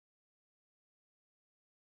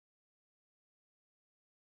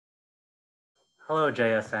Hello,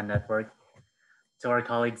 JSN Network. To our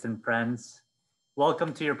colleagues and friends,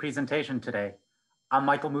 welcome to your presentation today. I'm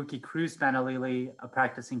Michael Mookie C, Manalili, a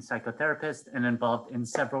practicing psychotherapist and involved in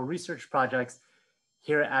several research projects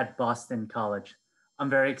here at Boston College. I'm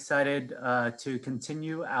very excited to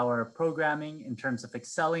continue our programming in terms of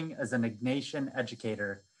excelling as an Ignatian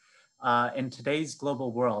educator in today's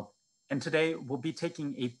global world. And today we'll be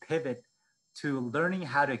taking a pivot to learning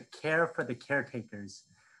how to care for the caretakers.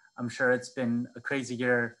 I'm sure it's been a crazy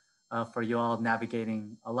year for you all,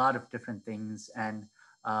 navigating a lot of different things, and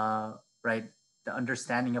right, the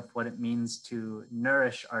understanding of what it means to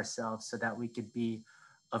nourish ourselves so that we could be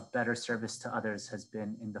of better service to others has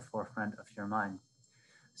been in the forefront of your mind.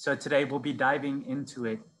 So today we'll be diving into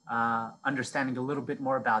it, understanding a little bit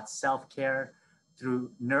more about self-care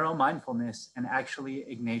through neuro-mindfulness and actually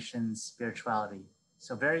Ignatian spirituality.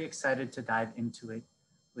 So very excited to dive into it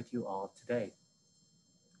with you all today.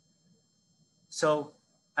 So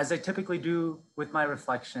as I typically do with my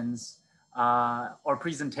reflections or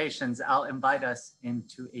presentations, I'll invite us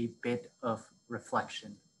into a bit of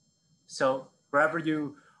reflection. So wherever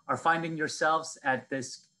you are finding yourselves at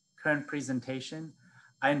this current presentation,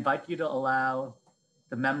 I invite you to allow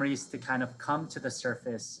the memories to kind of come to the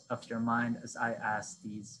surface of your mind as I ask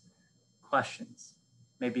these questions,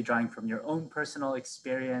 maybe drawing from your own personal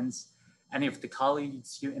experience, any of the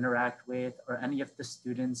colleagues you interact with, or any of the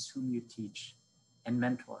students whom you teach and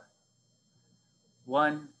mentor.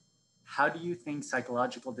 One, how do you think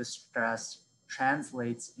psychological distress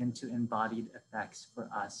translates into embodied effects for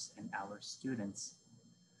us and our students?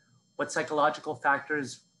 What psychological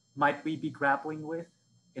factors might we be grappling with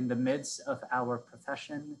in the midst of our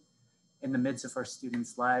profession, in the midst of our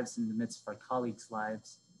students' lives, in the midst of our colleagues'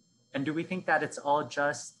 lives? And do we think that it's all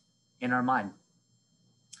just in our mind?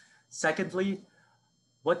 Secondly,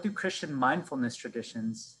 what do Christian mindfulness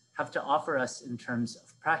traditions have to offer us in terms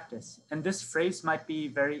of practice? And this phrase might be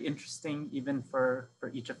very interesting even for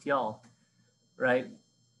each of y'all, right?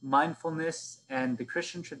 Mindfulness and the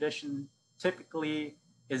Christian tradition typically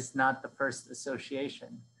is not the first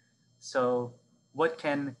association. So what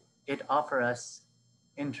can it offer us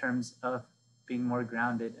in terms of being more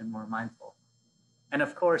grounded and more mindful? And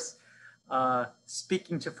of course,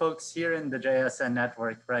 speaking to folks here in the JSN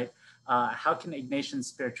network, right? How can Ignatian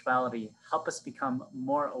spirituality help us become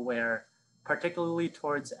more aware, particularly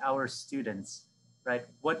towards our students, right?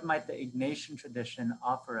 What might the Ignatian tradition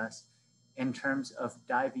offer us in terms of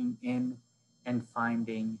diving in and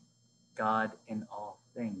finding God in all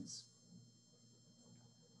things?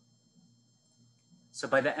 So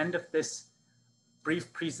by the end of this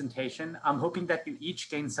brief presentation, I'm hoping that you each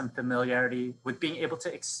gain some familiarity with being able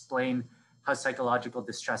to explain how psychological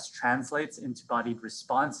distress translates into embodied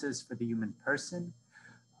responses for the human person.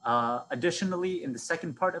 Additionally, in the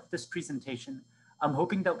second part of this presentation, I'm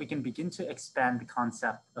hoping that we can begin to expand the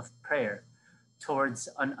concept of prayer towards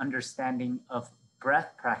an understanding of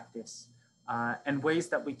breath practice and ways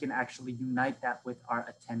that we can actually unite that with our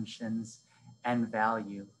attentions and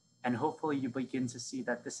value. And hopefully you begin to see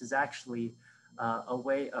that this is actually a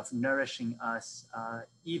way of nourishing us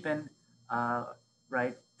even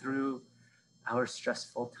right through our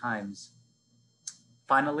stressful times.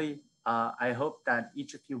 Finally, I hope that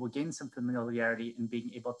each of you will gain some familiarity in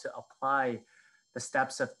being able to apply the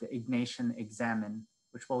steps of the Ignatian Examen,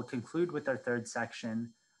 which will conclude with our third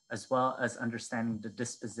section, as well as understanding the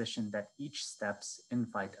disposition that each steps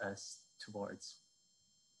invite us towards.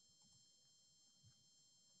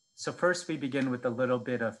 So first we begin with a little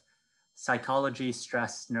bit of psychology,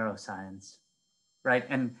 stress, neuroscience, right?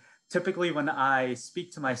 And typically when I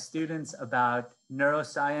speak to my students about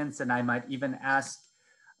neuroscience, and I might even ask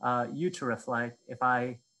you to reflect, if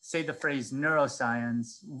I say the phrase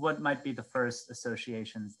neuroscience, what might be the first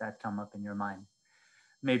associations that come up in your mind?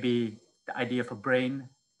 Maybe the idea of a brain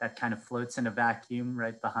that kind of floats in a vacuum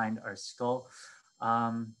right behind our skull.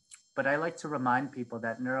 But I like to remind people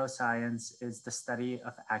that neuroscience is the study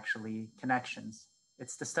of actually connections.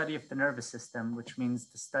 It's the study of the nervous system, which means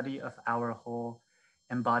the study of our whole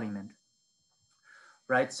embodiment,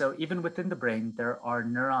 right? So even within the brain, there are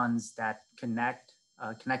neurons that connect,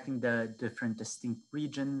 connecting the different distinct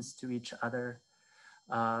regions to each other,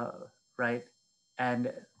 right?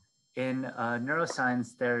 And in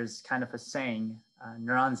neuroscience, there's kind of a saying,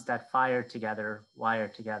 neurons that fire together, wire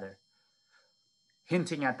together,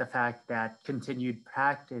 hinting at the fact that continued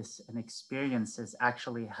practice and experiences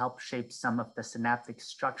actually help shape some of the synaptic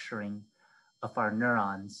structuring of our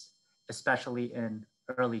neurons, especially in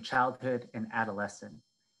early childhood and adolescence.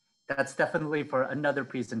 That's definitely for another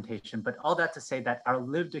presentation, but all that to say that our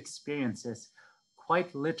lived experiences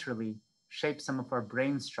quite literally shape some of our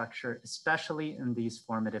brain structure, especially in these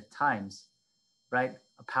formative times, right?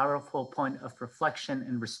 A powerful point of reflection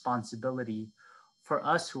and responsibility for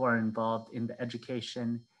us who are involved in the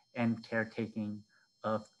education and caretaking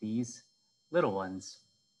of these little ones.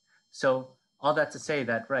 So all that to say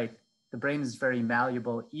that, right, the brain is very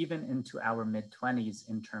malleable even into our mid-20s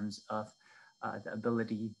in terms of the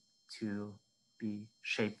ability to be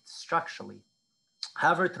shaped structurally.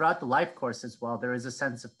 However, throughout the life course as well, there is a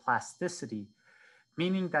sense of plasticity,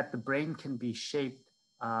 meaning that the brain can be shaped,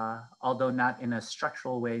 although not in a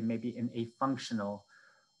structural way, maybe in a functional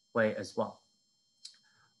way as well,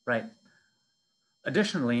 right?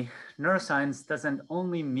 Additionally, neuroscience doesn't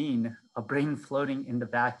only mean a brain floating in the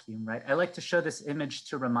vacuum, right? I like to show this image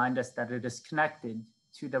to remind us that it is connected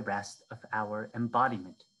to the rest of our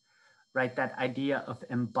embodiment, right? That idea of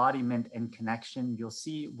embodiment and connection, you'll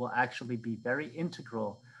see, will actually be very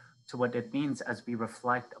integral to what it means as we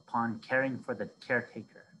reflect upon caring for the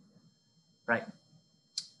caretaker, right?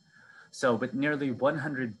 So with nearly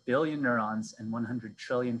 100 billion neurons and 100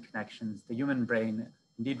 trillion connections, the human brain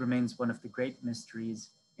indeed remains one of the great mysteries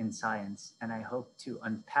in science. And I hope to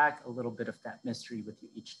unpack a little bit of that mystery with you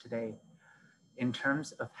each today in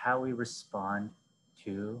terms of how we respond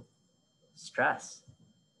to stress.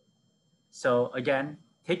 So again,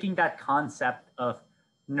 taking that concept of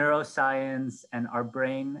neuroscience and our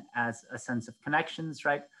brain as a sense of connections,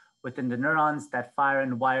 right? Within the neurons that fire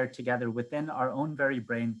and wire together within our own very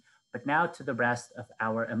brain, but now to the rest of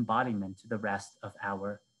our embodiment, to the rest of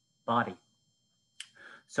our body.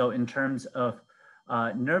 So in terms of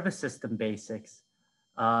nervous system basics,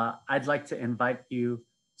 I'd like to invite you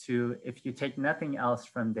to, if you take nothing else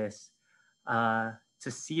from this, to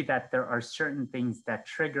see that there are certain things that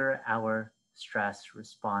trigger our stress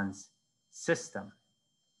response system.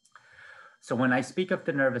 So when I speak of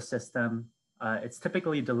the nervous system, it's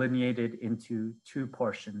typically delineated into two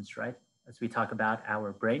portions, right? As we talk about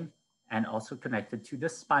our brain and also connected to the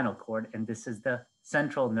spinal cord, and this is the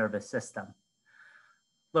central nervous system.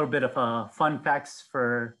 A little bit of fun facts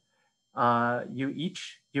for you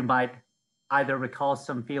each. You might either recall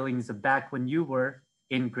some feelings of back when you were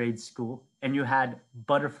in grade school and you had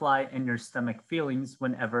butterfly in your stomach feelings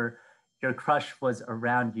whenever your crush was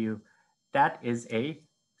around you. That is a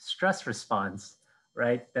stress response,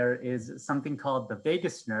 right? There is something called the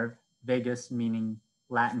vagus nerve, vagus meaning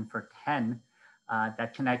Latin for 10,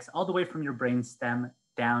 that connects all the way from your brainstem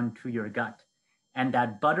down to your gut. And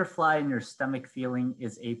that butterfly in your stomach feeling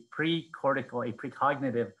is a pre-cortical, a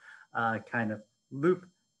precognitive kind of loop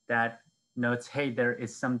that notes, hey, there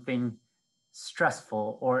is something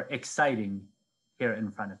stressful or exciting here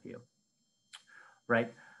in front of you,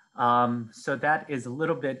 right? So that is a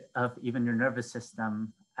little bit of even your nervous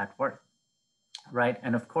system at work, right?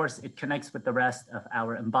 And of course, it connects with the rest of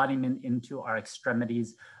our embodiment into our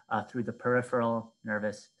extremities through the peripheral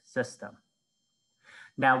nervous system.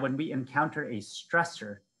 Now, when we encounter a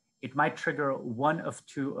stressor, it might trigger one of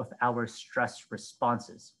two of our stress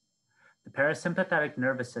responses: the parasympathetic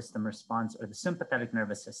nervous system response or the sympathetic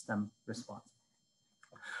nervous system response.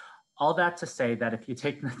 All that to say that if you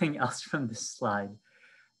take nothing else from this slide,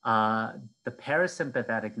 the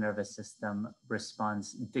parasympathetic nervous system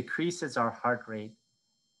response decreases our heart rate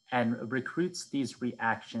and recruits these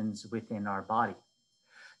reactions within our body.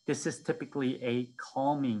 This is typically a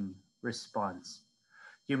calming response.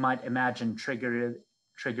 You might imagine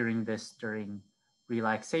triggering this during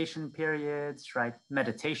relaxation periods, right?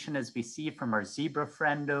 Meditation, as we see from our zebra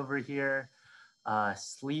friend over here,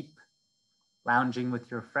 sleep, lounging with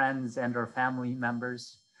your friends and or family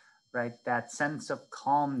members, right? That sense of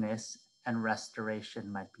calmness and restoration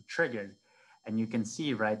might be triggered. And you can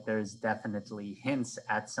see, right, there's definitely hints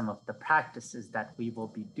at some of the practices that we will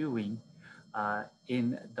be doing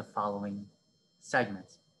in the following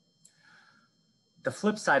segments. The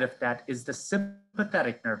flip side of that is the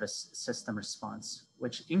sympathetic nervous system response,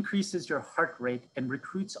 which increases your heart rate and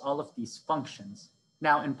recruits all of these functions.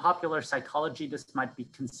 Now, in popular psychology, this might be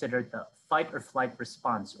considered the fight or flight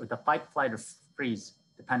response, or the fight, flight, or freeze,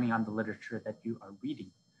 depending on the literature that you are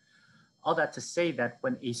reading. All that to say that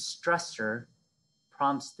when a stressor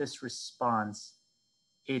prompts this response,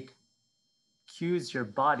 it cues your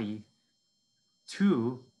body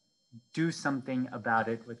to do something about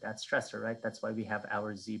it with that stressor, right? That's why we have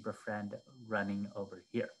our zebra friend running over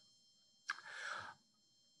here.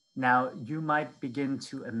 Now, you might begin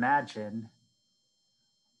to imagine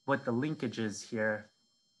what the linkage is here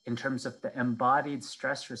in terms of the embodied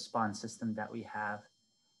stress response system that we have.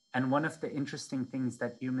 And one of the interesting things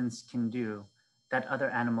that humans can do that other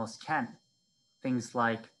animals can't, things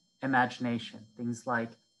like imagination, things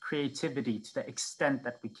like creativity to the extent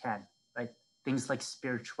that we can. right? Things like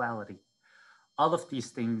spirituality. All of these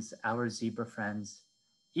things, our zebra friends,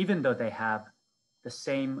 even though they have the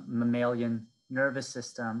same mammalian nervous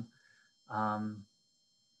system,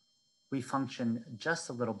 we function just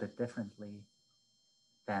a little bit differently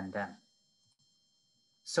than them.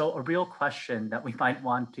 So a real question that we might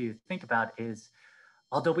want to think about is,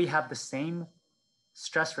 although we have the same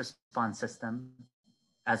stress response system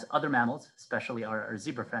as other mammals, especially our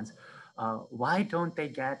zebra friends, why don't they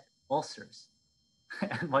get ulcers?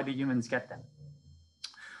 And why do humans get them?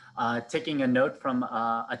 Taking a note from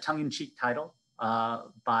a tongue-in-cheek title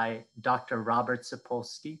by Dr. Robert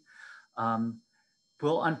Sapolsky,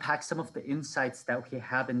 we'll unpack some of the insights that we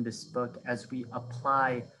have in this book as we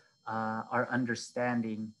apply our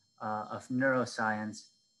understanding of neuroscience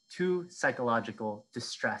to psychological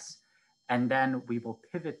distress. And then we will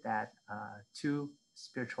pivot that to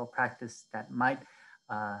spiritual practice that might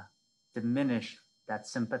diminish that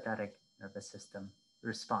sympathetic nervous system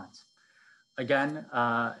response. Again,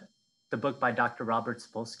 the book by Dr. Robert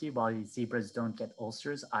Sapolsky, Why Zebras Don't Get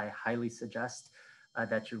Ulcers, I highly suggest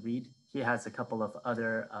that you read. He has a couple of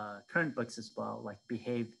other current books as well, like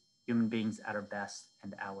Behave Human Beings at Our Best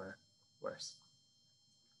and Our Worst.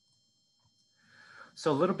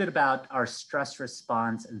 So a little bit about our stress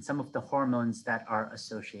response and some of the hormones that are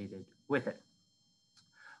associated with it.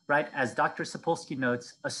 Right, as Dr. Sapolsky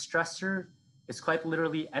notes, a stressor is quite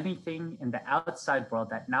literally anything in the outside world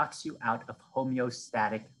that knocks you out of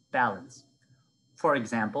homeostatic balance. For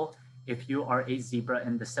example, if you are a zebra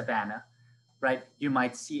in the savannah, right, you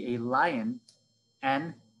might see a lion,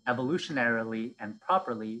 and evolutionarily and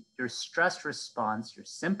properly, your stress response, your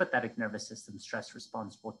sympathetic nervous system stress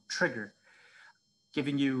response will trigger,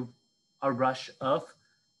 giving you a rush of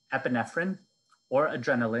epinephrine or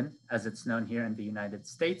adrenaline, as it's known here in the United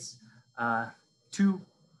States, to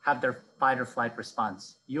have their fight or flight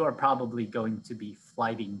response. You are probably going to be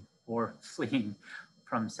flighting or fleeing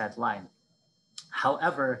from said lion.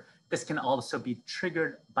 However, this can also be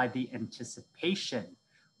triggered by the anticipation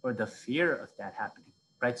or the fear of that happening,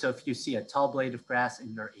 right? So if you see a tall blade of grass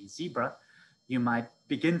and you're a zebra, you might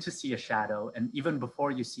begin to see a shadow. And even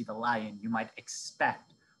before you see the lion, you might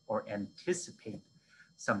expect or anticipate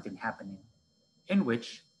something happening, in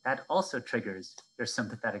which that also triggers your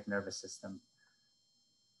sympathetic nervous system.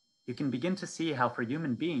 You can begin to see how for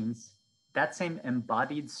human beings, that same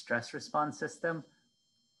embodied stress response system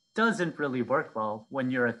doesn't really work well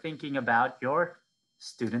when you're thinking about your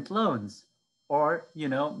student loans or, you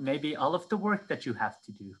know, maybe all of the work that you have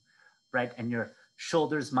to do, right? And your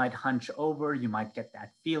shoulders might hunch over, you might get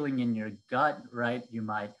that feeling in your gut, right? You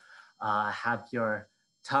might have your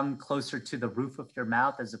tongue closer to the roof of your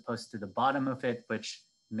mouth as opposed to the bottom of it, which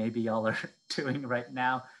maybe y'all are doing right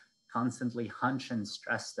now, constantly hunch and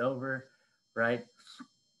stressed over, right?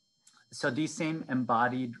 So these same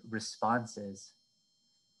embodied responses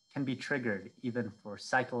can be triggered even for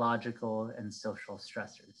psychological and social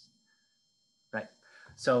stressors, right?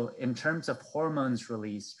 So in terms of hormones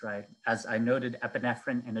released, right, as I noted,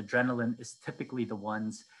 epinephrine and adrenaline is typically the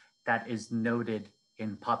ones that is noted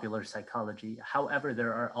in popular psychology. However,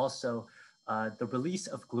 there are also the release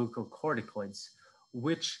of glucocorticoids,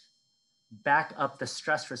 which back up the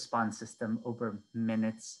stress response system over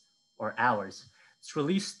minutes or hours. It's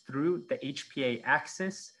released through the HPA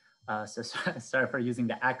axis. So sorry for using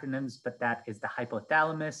the acronyms, but that is the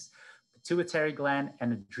hypothalamus, pituitary gland,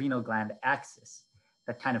 and adrenal gland axis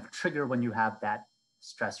that kind of trigger when you have that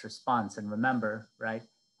stress response. And remember, right,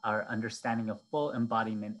 our understanding of full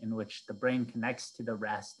embodiment in which the brain connects to the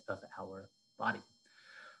rest of our body,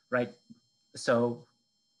 right? So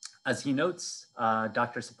as he notes,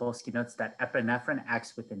 Dr. Sapolsky notes that epinephrine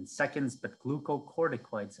acts within seconds, but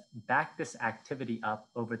glucocorticoids back this activity up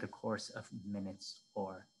over the course of minutes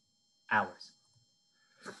or hours.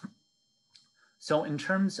 So in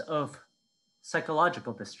terms of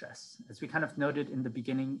psychological distress, as we kind of noted in the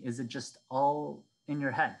beginning, is it just all in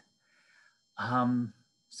your head?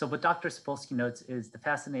 So what Dr. Sapolsky notes is the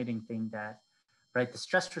fascinating thing that, right, the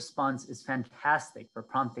stress response is fantastic for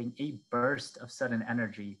prompting a burst of sudden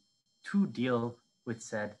energy to deal with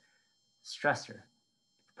said stressor.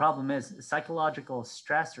 The problem is psychological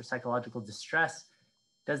stress or psychological distress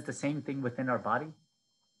does the same thing within our body,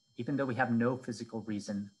 even though we have no physical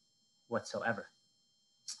reason whatsoever.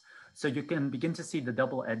 So you can begin to see the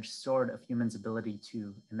double-edged sword of humans' ability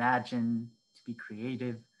to imagine, to be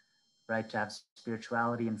creative, right, to have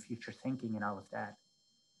spirituality and future thinking and all of that.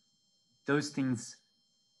 Those things,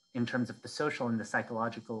 in terms of the social and the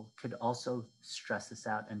psychological, could also stress us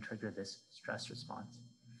out and trigger this stress response.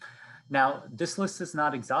 Now, this list is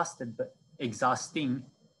not exhausted, but exhausting.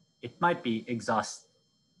 It might be exhausting,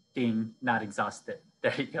 ding, not exhausted,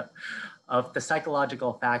 there you go, of the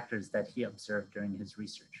psychological factors that he observed during his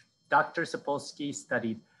research. Dr. Sapolsky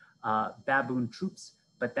studied baboon troops,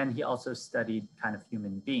 but then he also studied kind of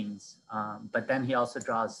human beings. But then he also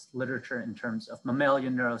draws literature in terms of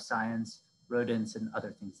mammalian neuroscience, rodents, and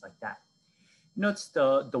other things like that. He notes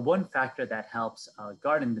the one factor that helps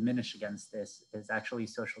guard and diminish against this is actually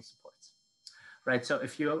social supports, right? So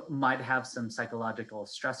if you might have some psychological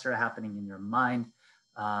stressor happening in your mind,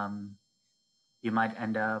 you might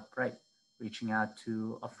end up, right, reaching out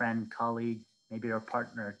to a friend, colleague, maybe your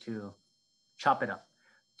partner to chop it up,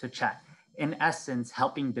 to chat. In essence,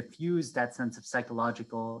 helping diffuse that sense of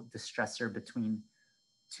psychological distressor between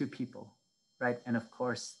two people, right? And of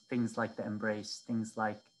course, things like the embrace, things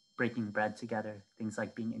like breaking bread together, things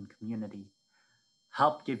like being in community,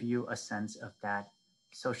 help give you a sense of that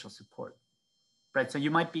social support, right? So you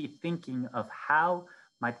might be thinking of how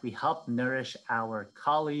might we help nourish our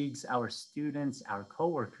colleagues, our students, our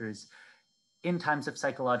coworkers in times of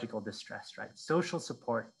psychological distress, right? Social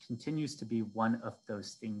support continues to be one of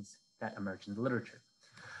those things that emerge in the literature.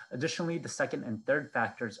 Additionally, the second and third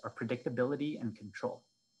factors are predictability and control.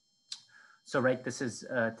 So, right, this is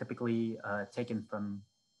typically taken from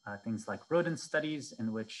things like rodent studies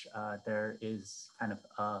in which there is kind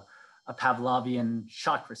of a Pavlovian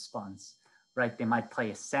shock response, right? They might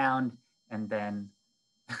play a sound and then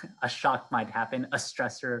a shock might happen, a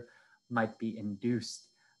stressor might be induced.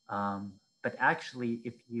 But actually,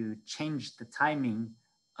 if you change the timing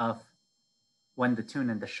of when the tune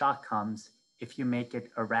and the shock comes, if you make it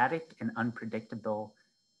erratic and unpredictable,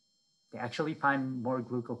 they actually find more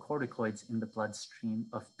glucocorticoids in the bloodstream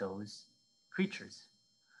of those creatures.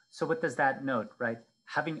 So what does that note, right?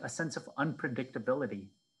 Having a sense of unpredictability,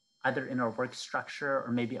 either in our work structure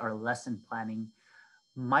or maybe our lesson planning,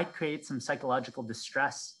 might create some psychological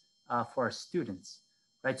distress for our students,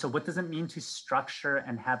 right? So what does it mean to structure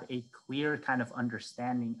and have a clear kind of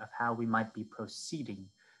understanding of how we might be proceeding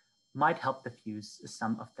might help diffuse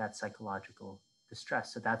some of that psychological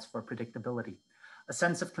distress. So that's for predictability. A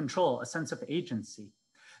sense of control, a sense of agency.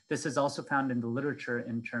 This is also found in the literature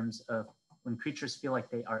in terms of when creatures feel like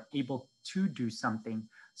they are able to do something,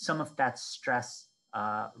 some of that stress,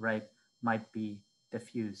 right, might be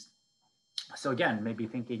diffused. So again, maybe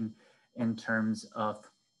thinking in terms of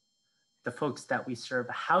the folks that we serve,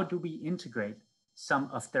 how do we integrate some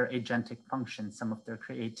of their agentic functions, some of their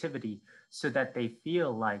creativity, so that they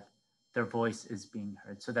feel like their voice is being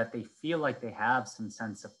heard, so that they feel like they have some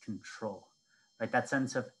sense of control, right? That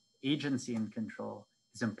sense of agency and control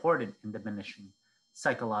is important in diminishing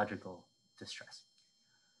psychological distress.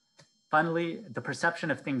 Finally, the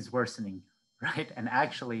perception of things worsening, right? And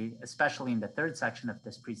actually, especially in the third section of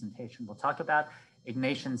this presentation, we'll talk about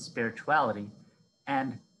Ignatian spirituality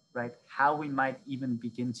and, right, how we might even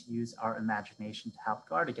begin to use our imagination to help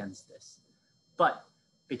guard against this. But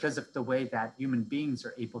because of the way that human beings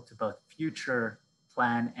are able to both future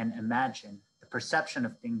plan and imagine, the perception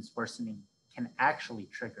of things worsening can actually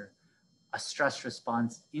trigger a stress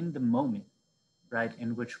response in the moment, right,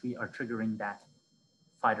 in which we are triggering that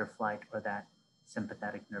fight or flight or that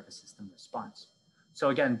sympathetic nervous system response. So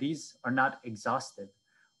again, these are not exhaustive,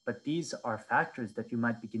 but these are factors that you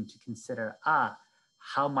might begin to consider,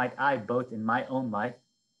 how might I, both in my own life,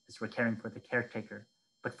 as we're caring for the caretaker,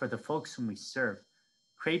 but for the folks whom we serve,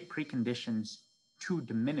 create preconditions to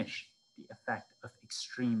diminish the effect of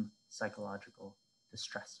extreme psychological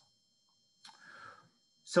distress.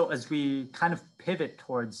 So as we kind of pivot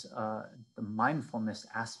towards the mindfulness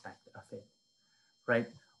aspect of it, right,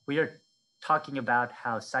 we are talking about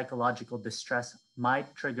how psychological distress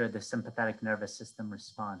might trigger the sympathetic nervous system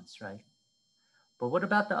response, right? But what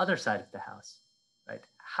about the other side of the house, right?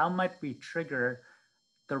 How might we trigger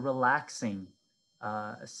the relaxing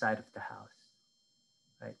side of the house,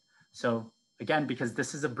 right? So again, because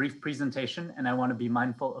this is a brief presentation and I want to be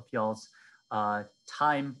mindful of y'all's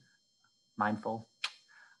time, mindful.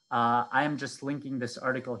 I am just linking this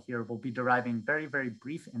article here. We'll be deriving very, very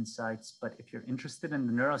brief insights, but if you're interested in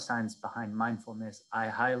the neuroscience behind mindfulness, I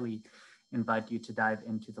highly invite you to dive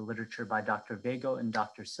into the literature by Dr. Vago and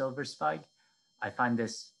Dr. Silversweig. I find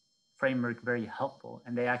this framework very helpful,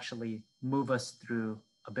 and they actually move us through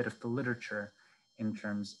a bit of the literature in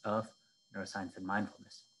terms of neuroscience and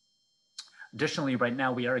mindfulness. Additionally, right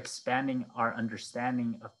now, we are expanding our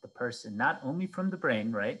understanding of the person, not only from the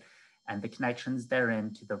brain, right, and the connections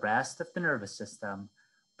therein to the rest of the nervous system,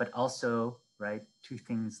 but also, right, to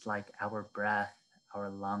things like our breath, our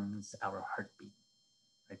lungs, our heartbeat,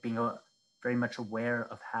 right? Being very much aware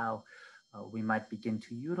of how we might begin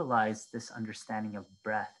to utilize this understanding of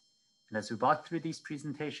breath And as we walk through these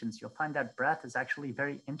presentations, you'll find that breath is actually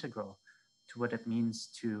very integral to what it means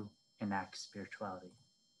to enact spirituality.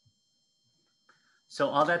 So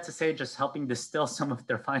all that to say, just helping distill some of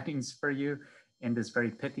their findings for you in this very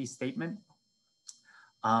pithy statement.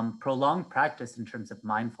 Prolonged practice in terms of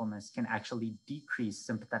mindfulness can actually decrease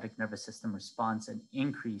sympathetic nervous system response and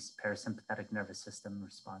increase parasympathetic nervous system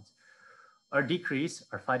response, or decrease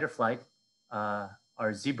our fight or flight,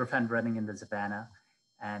 our zebra friend running in the savannah,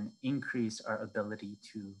 and increase our ability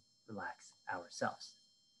to relax ourselves.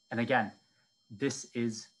 And again, this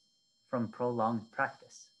is from prolonged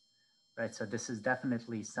practice, right? So this is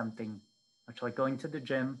definitely something much like going to the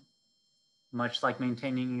gym, much like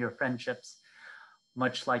maintaining your friendships,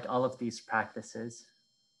 much like all of these practices.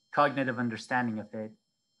 Cognitive understanding of it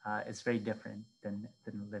is very different than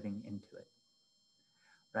living into it,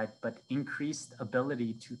 right? But increased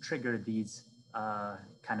ability to trigger these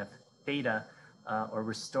kind of theta or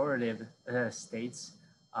restorative states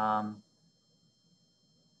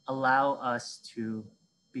allow us to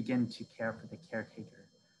begin to care for the caretaker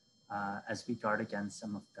as we guard against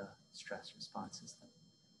some of the stress responses.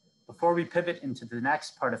 Before we pivot into the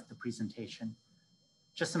next part of the presentation,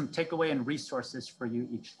 just some takeaway and resources for you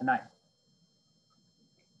each tonight.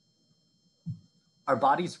 Our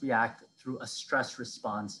bodies react through a stress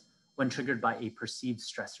response when triggered by a perceived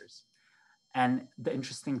stressors. And the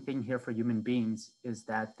interesting thing here for human beings is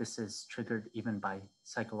that this is triggered even by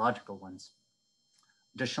psychological ones.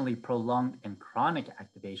 Additionally, prolonged and chronic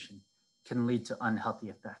activation can lead to unhealthy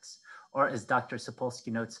effects. Or as Dr.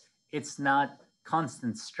 Sapolsky notes, it's not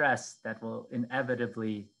constant stress that will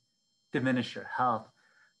inevitably diminish your health,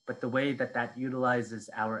 but the way that that utilizes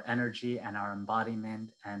our energy and our embodiment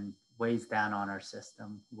and weighs down on our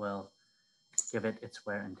system will give it its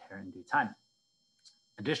wear and tear in due time.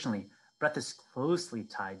 Additionally, breath is closely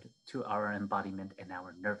tied to our embodiment and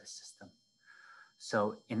our nervous system.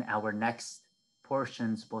 So in our next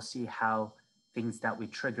portions, we'll see how things that we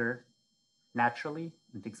trigger naturally,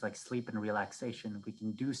 and things like sleep and relaxation, we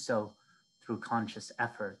can do so through conscious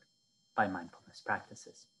effort by mindfulness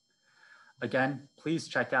practices. Again, please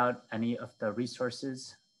check out any of the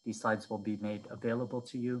resources. These slides will be made available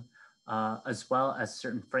to you, as well as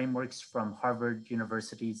certain frameworks from Harvard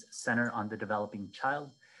University's Center on the Developing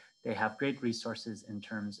Child. They have great resources in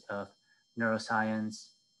terms of neuroscience,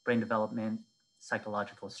 brain development,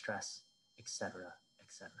 psychological stress, etc.,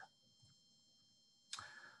 etc.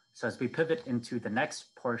 So as we pivot into the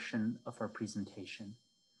next portion of our presentation,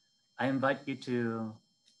 I invite you to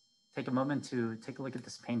take a moment to take a look at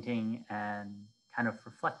this painting and kind of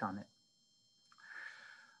reflect on it.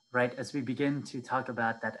 Right, as we begin to talk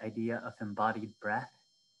about that idea of embodied breath,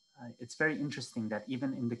 it's very interesting that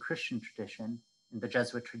even in the Christian tradition, in the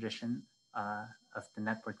Jesuit tradition of the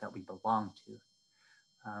network that we belong to,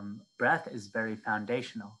 breath is very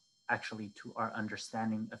foundational, actually, to our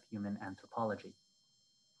understanding of human anthropology.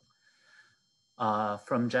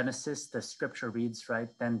 From Genesis, the scripture reads, right,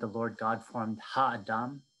 then the Lord God formed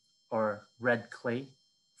Ha-Adam, or red clay,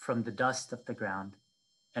 from the dust of the ground,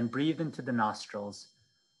 and breathed into the nostrils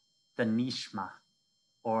the nishma,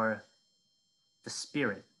 or the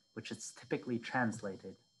spirit, which is typically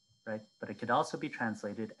translated, right? But it could also be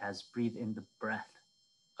translated as breathe in the breath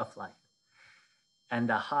of life. And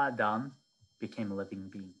the Ha-Adam became a living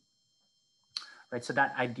being, right? So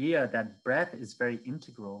that idea that breath is very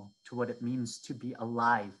integral to what it means to be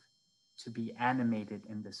alive, to be animated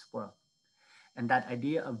in this world. And that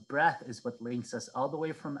idea of breath is what links us all the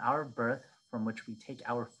way from our birth, from which we take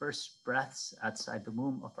our first breaths outside the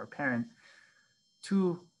womb of our parent,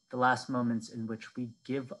 to the last moments in which we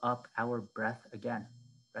give up our breath again,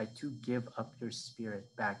 right? To give up your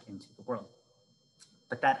spirit back into the world.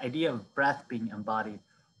 But that idea of breath being embodied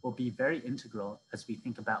will be very integral as we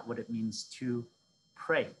think about what it means to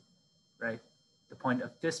pray, right? The point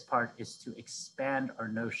of this part is to expand our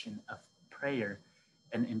notion of prayer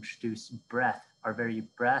and introduce breath, our very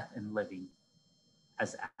breath and living,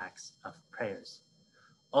 as acts of prayers.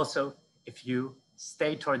 Also, if you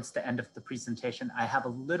stay towards the end of the presentation, I have a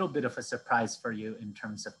little bit of a surprise for you in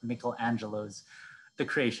terms of Michelangelo's The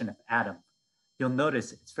Creation of Adam. You'll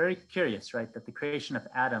notice it's very curious, right? That the creation of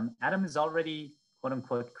Adam is already, quote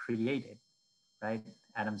unquote, created, right?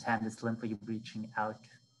 Adam's hand is limply reaching out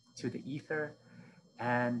to the ether.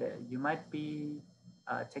 And you might be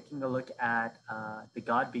taking a look at the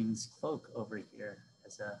God being's cloak over here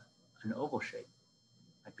as an oval shape.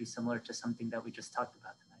 Might be similar to something that we just talked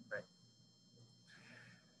about tonight, right?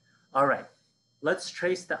 All right, let's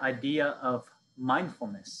trace the idea of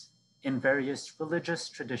mindfulness in various religious,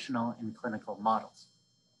 traditional, and clinical models.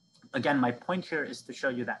 Again, my point here is to show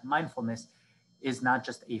you that mindfulness is not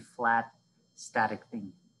just a flat, static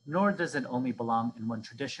thing, nor does it only belong in one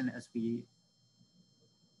tradition as we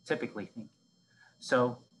typically think.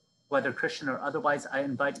 So whether Christian or otherwise, I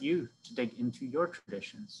invite you to dig into your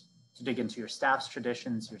traditions, to dig into your staff's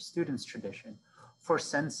traditions, your students' tradition, for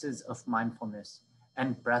senses of mindfulness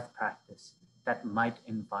and breath practice that might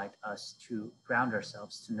invite us to ground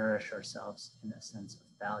ourselves, to nourish ourselves in a sense of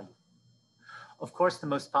value. Of course, the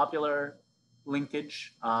most popular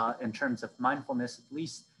linkage in terms of mindfulness, at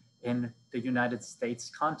least in the United States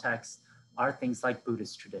context, are things like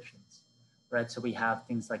Buddhist traditions, right? So we have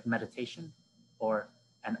things like meditation, or,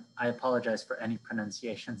 and I apologize for any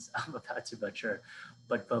pronunciations I'm about to butcher,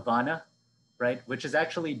 but bhavana, right? Which is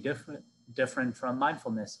actually different from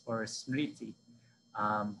mindfulness or smriti,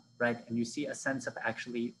 right? And you see a sense of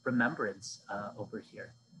actually remembrance over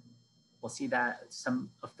here. We'll see that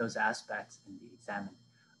some of those aspects in the examen.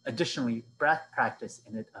 Additionally, breath practice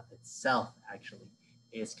in it of itself actually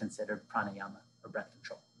is considered pranayama or breath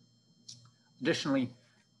control. Additionally,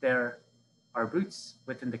 there are roots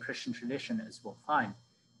within the Christian tradition, as we'll find.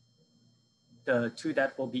 The two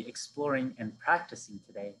that we'll be exploring and practicing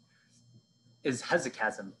today is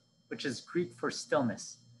hesychasm, which is Greek for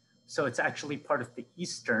stillness. So it's actually part of the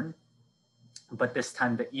Eastern, but this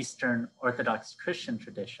time the Eastern Orthodox Christian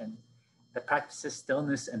tradition that practices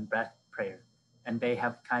stillness and breath prayer. And they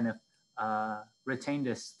have kind of retained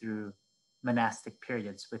this through monastic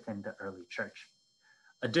periods within the early church.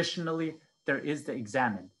 Additionally, there is the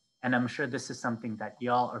examen. And I'm sure this is something that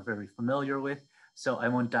y'all are very familiar with. So I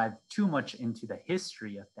won't dive too much into the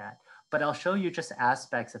history of that, but I'll show you just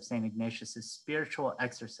aspects of St. Ignatius's spiritual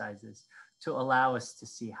exercises to allow us to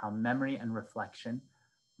see how memory and reflection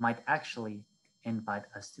might actually invite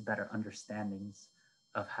us to better understandings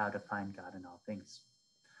of how to find God in all things.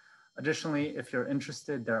 Additionally, if you're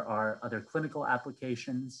interested, there are other clinical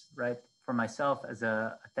applications, right? For myself as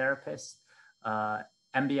a therapist,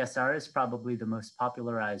 MBSR is probably the most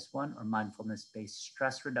popularized one, or mindfulness-based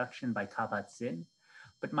stress reduction by Kabat-Zinn.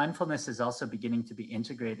 But mindfulness is also beginning to be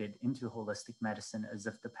integrated into holistic medicine as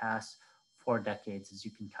of the past 4 decades, as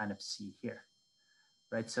you can kind of see here,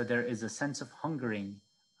 right? So there is a sense of hungering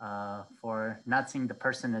for not seeing the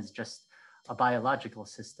person as just a biological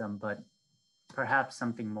system, but perhaps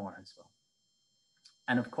something more as well.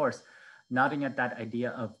 And of course, nodding at that idea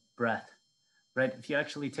of breath, right? If you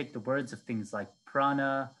actually take the words of things like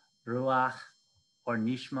prana, ruach, or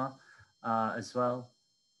nishma as well,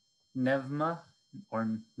 nevma,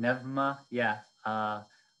 or nevma,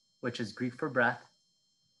 which is Greek for breath,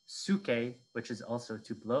 suke, which is also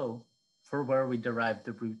to blow, for where we derive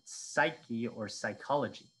the root psyche or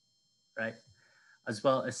psychology, right? As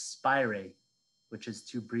well as spire, which is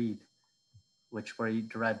to breathe, which where you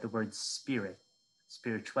derive the word spirit,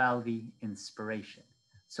 spirituality, inspiration.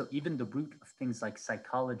 So even the root of things like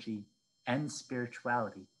psychology and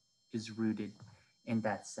spirituality is rooted in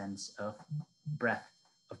that sense of breath,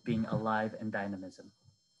 of being alive and dynamism.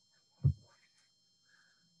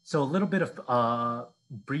 So a little bit of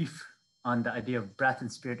brief on the idea of breath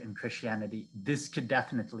and spirit in Christianity. This could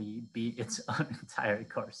definitely be its own entire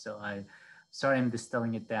course. So I'm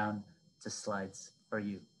distilling it down to slides for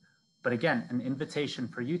you. But again, an invitation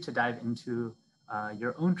for you to dive into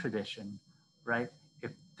your own tradition, right?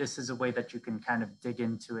 If this is a way that you can kind of dig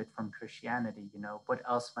into it from Christianity, you know, what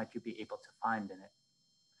else might you be able to find in it?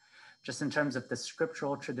 Just in terms of the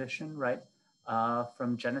scriptural tradition, right?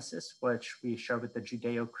 From Genesis, which we share with the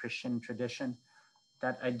Judeo-Christian tradition,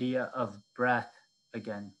 that idea of breath,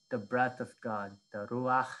 again, the breath of God, the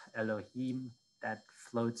Ruach Elohim that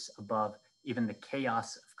floats above even the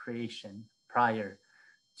chaos of creation prior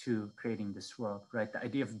to creating this world, right? The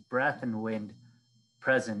idea of breath and wind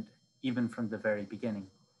present even from the very beginning.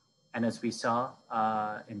 And as we saw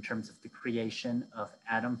in terms of the creation of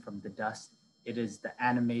Adam from the dust, it is the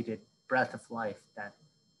animated breath of life that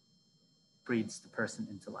breathes the person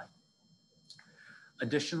into life.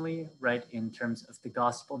 Additionally, right, in terms of the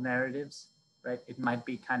gospel narratives, right, it might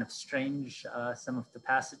be kind of strange, some of the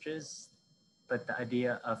passages, but the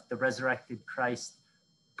idea of the resurrected Christ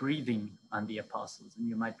breathing on the apostles. And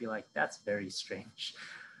you might be like, that's a very strange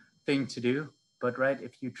thing to do. But right,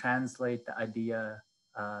 if you translate the idea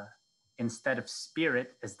instead of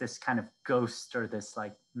spirit as this kind of ghost or this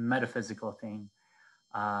like metaphysical thing,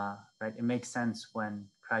 right, it makes sense when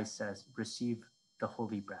Christ says, receive the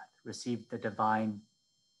holy breath, receive the divine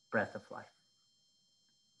breath of life.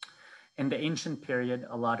 In the ancient period,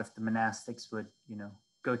 a lot of the monastics would, you know,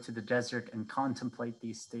 go to the desert and contemplate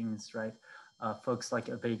these things, right? Folks like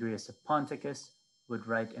Evagrius of Ponticus would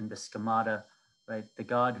write in the Schemata, right? The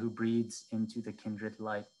God who breathes into the kindred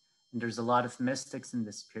light. And there's a lot of mystics in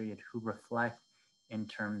this period who reflect in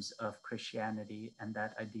terms of Christianity and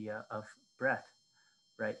that idea of breath,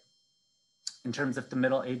 right? In terms of the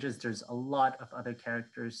Middle Ages, there's a lot of other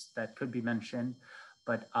characters that could be mentioned,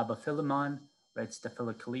 but Abba Philemon writes the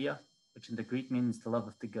Philokalia, which in the Greek means the love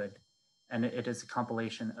of the good. And it is a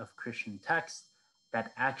compilation of Christian texts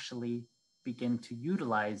that actually begin to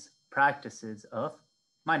utilize practices of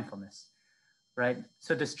mindfulness, right?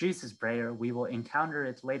 So this Jesus prayer, we will encounter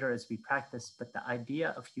it later as we practice, but the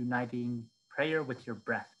idea of uniting prayer with your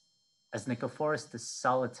breath, as Nicophorus the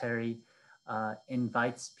Solitary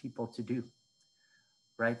invites people to do,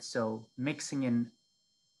 right? So mixing in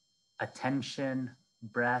attention,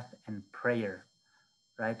 breath, and prayer,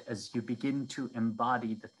 right? As you begin to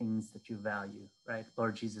embody the things that you value, right?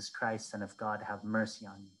 Lord Jesus Christ, Son of God, have mercy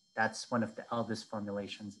on me. That's one of the eldest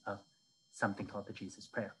formulations of something called the Jesus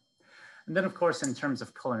prayer. And then, of course, in terms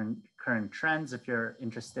of current trends, if you're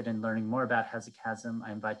interested in learning more about hesychasm,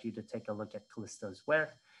 I invite you to take a look at Callisto's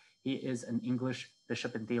Ware. He is an English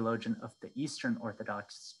bishop and theologian of the Eastern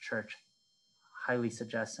Orthodox Church. Highly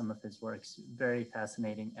suggest some of his works, very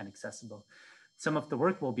fascinating and accessible. Some of the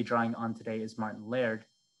work we'll be drawing on today is Martin Laird,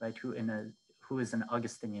 right, who is an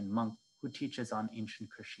Augustinian monk who teaches on ancient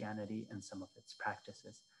Christianity and some of its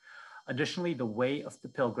practices. Additionally, the Way of the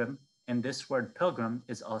Pilgrim, and this word pilgrim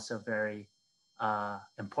is also very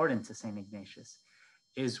important to St. Ignatius,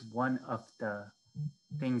 is one of the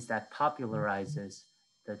things that popularizes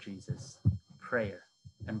the Jesus prayer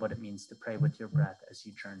and what it means to pray with your breath as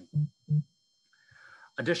you journey.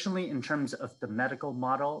 Additionally, in terms of the medical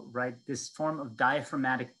model, right, this form of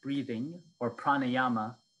diaphragmatic breathing or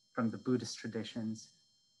pranayama from the Buddhist traditions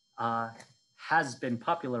has been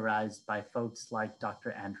popularized by folks like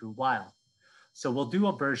Dr. Andrew Weil. So we'll do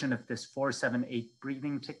a version of this 4-7-8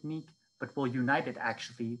 breathing technique, but we'll unite it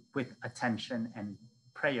actually with attention and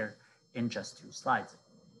prayer in just 2 slides.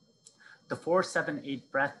 The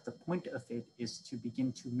 4-7-8 breath, the point of it is to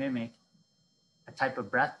begin to mimic a type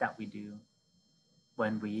of breath that we do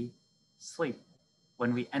when we sleep,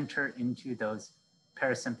 when we enter into those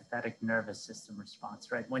parasympathetic nervous system response,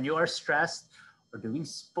 right? When you are stressed or doing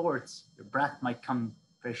sports, your breath might come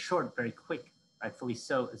very short, very quick, rightfully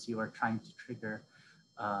so, as you are trying to trigger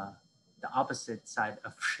the opposite side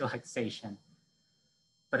of relaxation.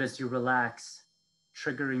 But as you relax,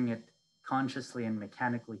 triggering it consciously and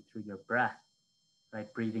mechanically through your breath,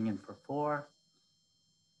 right? Breathing in for 4,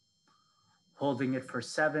 holding it for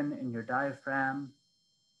 7 in your diaphragm,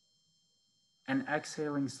 and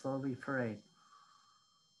exhaling slowly for 8.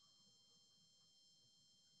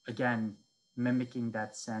 Again, mimicking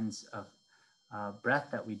that sense of breath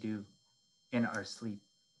that we do in our sleep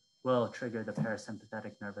will trigger the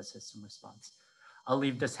parasympathetic nervous system response. I'll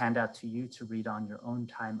leave this handout to you to read on your own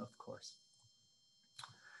time, of course.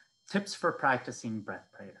 Tips for practicing breath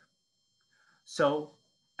prayer. So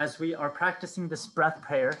as we are practicing this breath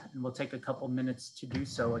prayer, and we'll take a couple minutes to do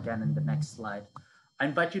so again in the next slide, I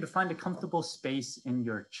invite you to find a comfortable space in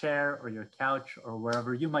your chair or your couch or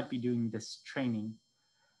wherever you might be doing this training.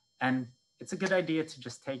 And it's a good idea to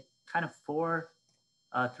just take kind of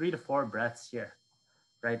 3 to 4 breaths here,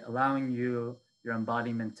 right? Allowing your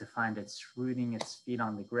embodiment to find its rooting, its feet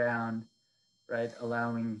on the ground, right?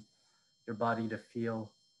 Allowing your body to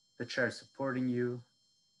feel the chair supporting you,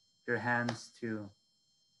 your hands to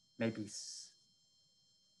maybe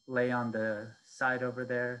lay on the side over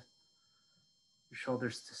there, your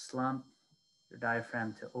shoulders to slump, your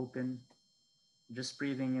diaphragm to open. Just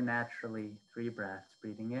breathing in naturally, 3 breaths,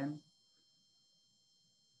 breathing in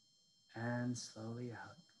and slowly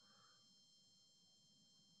out.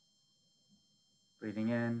 Breathing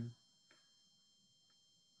in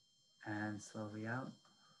and slowly out.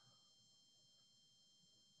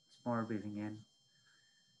 Once more, breathing in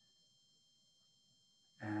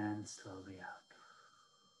and slowly out.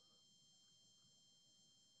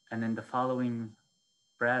 And in the following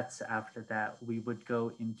breaths after that, we would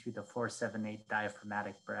go into the 4-7-8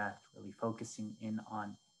 diaphragmatic breath, really focusing in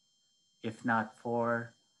on, if not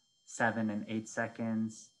 4, 7, and 8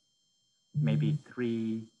 seconds, maybe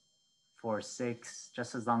 3, 4, 6,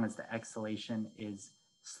 just as long as the exhalation is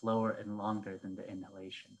slower and longer than the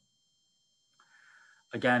inhalation.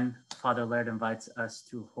 Again, Father Laird invites us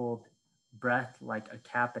to hold breath like a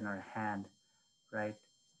cap in our hand, right?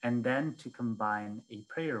 And then to combine a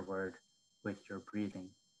prayer word with your breathing.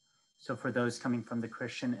 So for those coming from the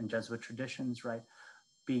Christian and Jesuit traditions, right,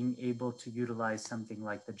 being able to utilize something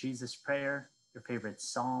like the Jesus prayer, your favorite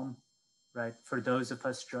psalm, right? For those of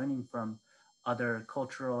us joining from other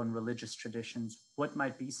cultural and religious traditions, what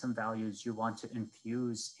might be some values you want to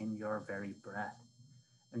infuse in your very breath?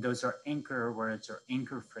 And those are anchor words or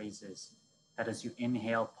anchor phrases that as you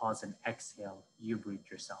inhale, pause, and exhale, you breathe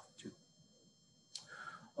yourself too.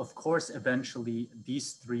 Of course, eventually,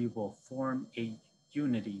 these three will form a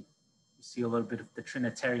unity. You see a little bit of the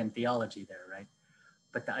Trinitarian theology there, right?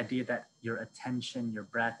 But the idea that your attention, your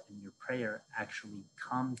breath, and your prayer actually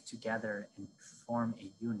come together and form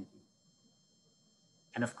a unity.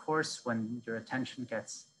 And of course, when your attention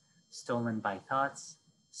gets stolen by thoughts,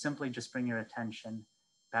 simply just bring your attention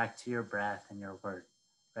back to your breath and your word,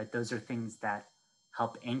 right? Those are things that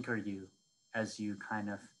help anchor you as you kind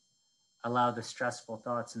of allow the stressful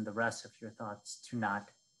thoughts and the rest of your thoughts to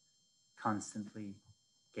not constantly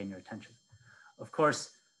gain your attention. Of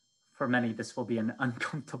course, for many, this will be an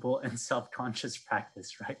uncomfortable and self-conscious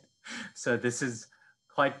practice, right? So this is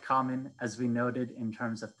quite common, as we noted in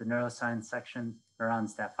terms of the neuroscience section,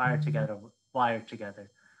 neurons that fire together, wire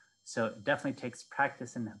together. So it definitely takes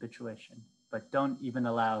practice and habituation, but don't even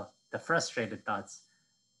allow the frustrated thoughts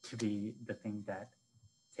to be the thing that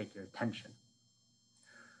take your attention.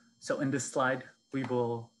 So in this slide, we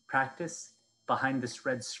will practice. Behind this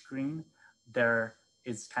red screen, there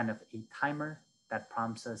is kind of a timer that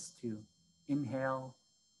prompts us to inhale,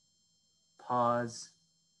 pause,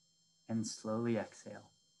 and slowly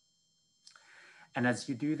exhale. And as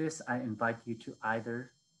you do this, I invite you to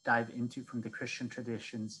either dive into, from the Christian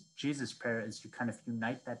traditions, Jesus' prayer as you kind of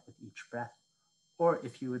unite that with each breath. Or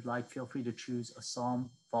if you would like, feel free to choose a psalm,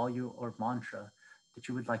 volume, or mantra that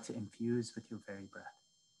you would like to infuse with your very breath.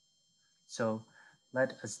 So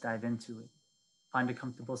let us dive into it. Find a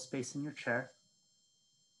comfortable space in your chair.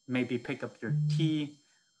 Maybe pick up your tea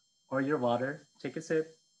or your water. Take a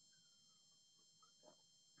sip.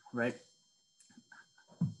 Right?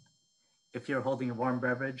 If you're holding a warm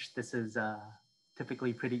beverage, this is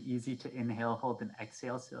typically pretty easy to inhale, hold, and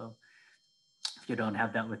exhale. So if you don't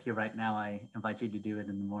have that with you right now, I invite you to do it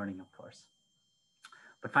in the morning, of course.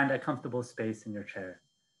 But find a comfortable space in your chair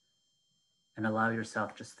and allow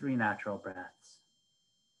yourself just 3 natural breaths.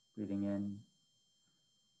 Breathing in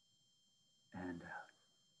and out.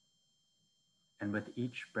 And with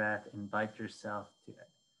each breath, invite yourself to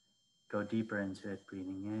go deeper into it,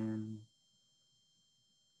 breathing in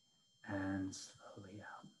and slowly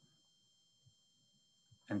out.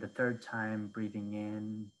 And the third time, breathing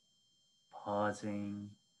in, pausing,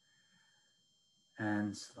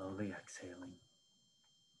 and slowly exhaling.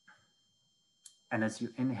 And as you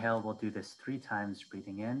inhale, we'll do this 3 times,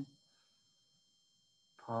 breathing in,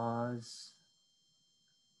 pause,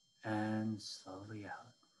 and slowly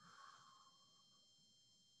out.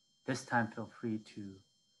 This time, feel free to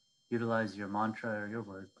utilize your mantra or your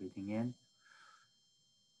word, breathing in,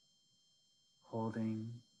 holding,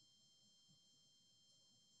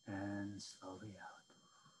 and slowly out.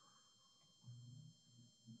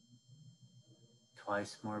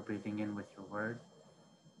 Twice more, breathing in with your word.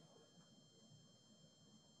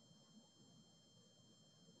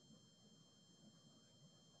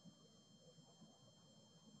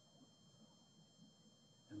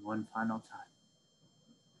 And one final time.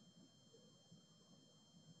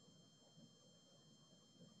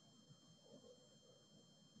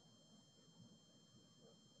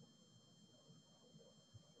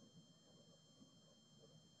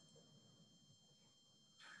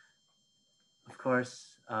 Of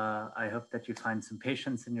course, I hope that you find some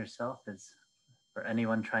patience in yourself, as for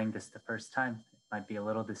anyone trying this the first time, it might be a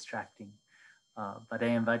little distracting, but I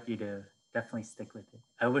invite you to definitely stick with it.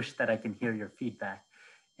 I wish that I can hear your feedback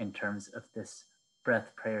in terms of this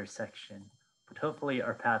breath prayer section, but hopefully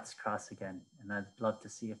our paths cross again, and I'd love to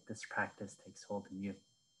see if this practice takes hold in you.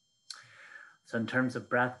 So in terms of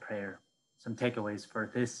breath prayer, some takeaways for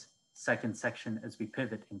this second section as we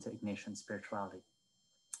pivot into Ignatian spirituality.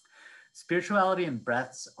 Spirituality and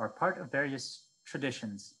breaths are part of various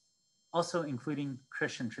traditions, also including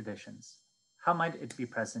Christian traditions. How might it be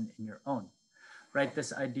present in your own? Right,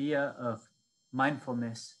 this idea of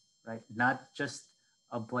mindfulness, right, not just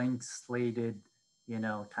a blank slated,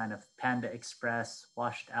 kind of Panda Express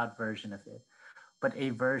washed out version of it, but a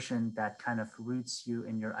version that kind of roots you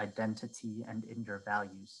in your identity and in your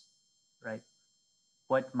values, right?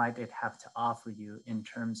 What might it have to offer you in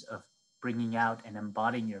terms of bringing out and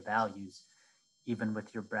embodying your values, even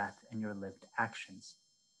with your breath and your lived actions,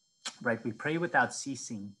 right? We pray without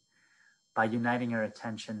ceasing by uniting our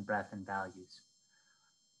attention, breath, and values.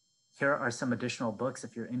 Here are some additional books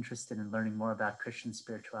if you're interested in learning more about Christian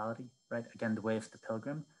spirituality, right? Again, The Way of the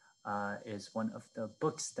Pilgrim is one of the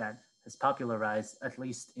books that has popularized, at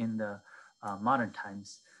least in the modern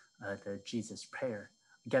times, the Jesus prayer.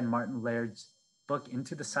 Again, Martin Laird's book,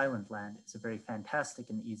 Into the Silent Land, is a very fantastic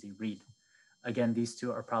and easy read. Again, these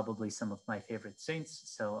two are probably some of my favorite saints,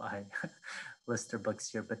 so I list their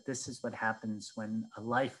books here. But this is what happens when a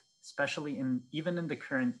life, especially even in the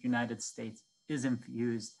current United States, is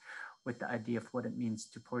infused with the idea of what it means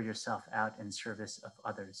to pour yourself out in service of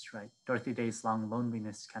others, right? Dorothy Day's Long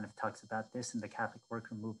Loneliness kind of talks about this in the Catholic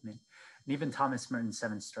worker movement. And even Thomas Merton's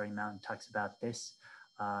Seven Storey Mountain talks about this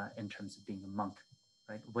in terms of being a monk,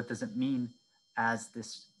 right? What does it mean as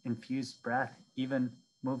this infused breath even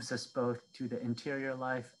moves us both to the interior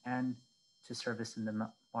life and to service in the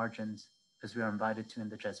margins, as we are invited to in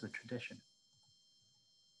the Jesuit tradition.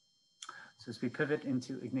 So as we pivot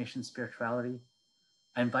into Ignatian spirituality,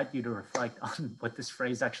 I invite you to reflect on what this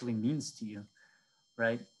phrase actually means to you,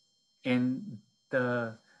 right? In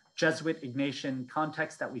the Jesuit Ignatian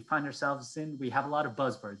context that we find ourselves in, we have a lot of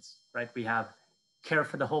buzzwords, right? We have care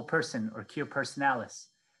for the whole person, or cure personalis,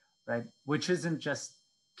 right? Which isn't just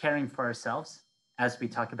caring for ourselves, as we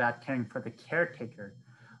talk about caring for the caretaker,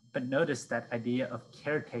 but notice that idea of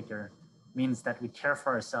caretaker means that we care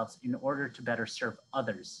for ourselves in order to better serve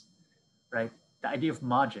others, right? The idea of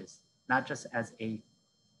modus, not just as a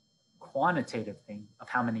quantitative thing of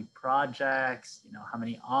how many projects, how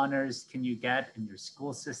many honors can you get in your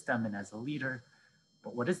school system and as a leader,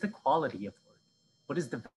 but what is the quality of work? What is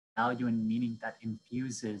the value and meaning that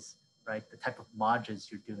infuses, right, the type of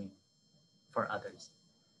modus you're doing for others?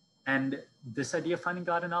 And this idea of finding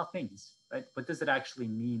God in all things, right? What does it actually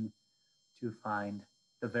mean to find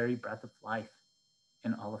the very breath of life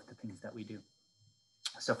in all of the things that we do?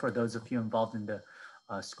 So for those of you involved in the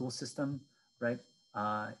school system, right?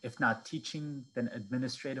 If not teaching, then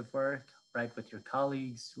administrative work, right? With your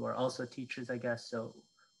colleagues who are also teachers, I guess. So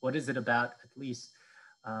what is it about at least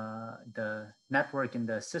the network and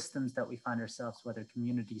the systems that we find ourselves, whether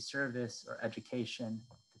community service or education,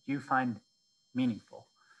 that you find meaningful?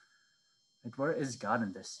 Like, where is God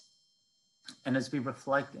in this? And as we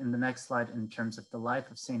reflect in the next slide in terms of the life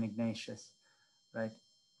of St. Ignatius, right?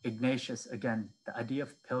 Ignatius, again, the idea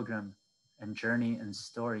of pilgrim and journey and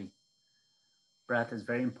story, breath is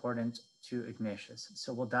very important to Ignatius.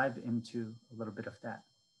 So we'll dive into a little bit of that.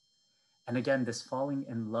 And again, this falling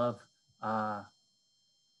in love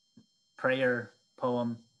prayer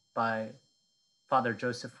poem by Father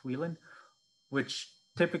Joseph Whelan, which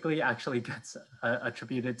typically actually gets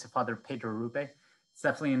attributed to Father Pedro Arrupe. It's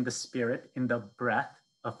definitely in the spirit, in the breath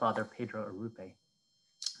of Father Pedro Arrupe.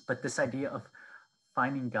 But this idea of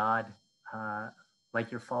finding God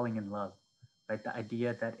like you're falling in love, right? The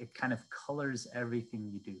idea that it kind of colors everything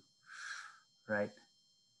you do, right?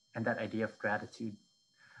 And that idea of gratitude.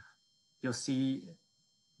 You'll see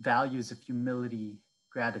values of humility,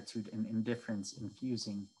 gratitude, and indifference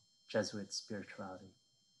infusing Jesuit spirituality.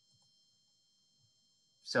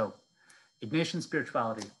 So, Ignatian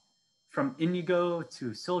spirituality, from Inigo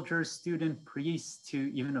to soldier, student, priest,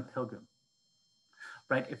 to even a pilgrim,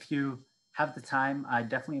 right? If you have the time, I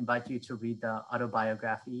definitely invite you to read the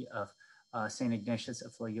autobiography of St. Ignatius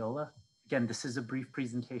of Loyola. Again, this is a brief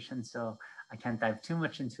presentation, so I can't dive too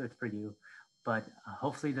much into it for you, but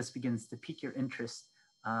hopefully this begins to pique your interest,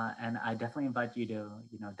 and I definitely invite you to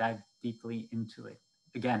dive deeply into it.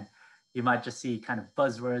 Again, you might just see kind of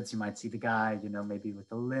buzzwords. You might see the guy, maybe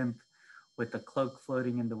with a limp, with the cloak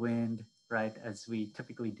floating in the wind, right? As we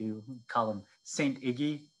typically do, call him Saint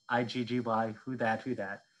Iggy, I-G-G-Y, who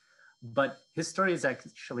that. But his story is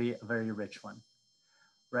actually a very rich one,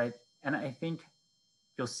 right? And I think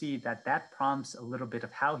you'll see that that prompts a little bit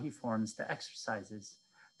of how he forms the exercises.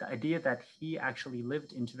 The idea that he actually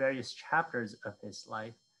lived into various chapters of his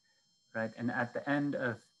life, right? And at the end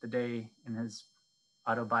of the day in his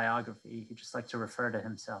autobiography, he just likes to refer to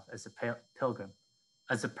himself as a pilgrim,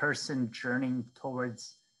 as a person journeying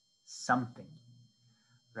towards something,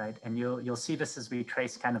 right? And you'll see this as we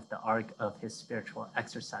trace kind of the arc of his spiritual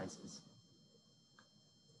exercises.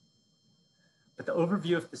 But the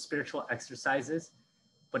overview of the spiritual exercises,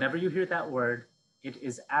 whenever you hear that word, it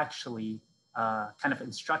is actually kind of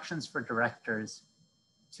instructions for directors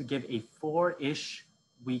to give a 4-ish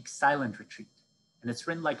week silent retreat. And it's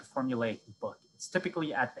written like a formulaic book. It's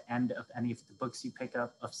typically at the end of any of the books you pick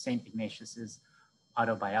up of St. Ignatius's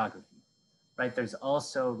autobiography, right? There's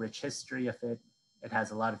also rich history of it. It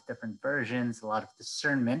has a lot of different versions, a lot of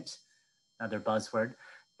discernment, another buzzword,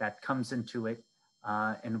 that comes into it,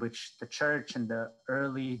 in which the church and the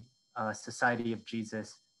early Society of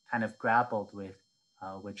Jesus kind of grappled with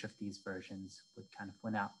which of these versions would kind of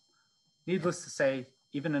win out. Needless to say,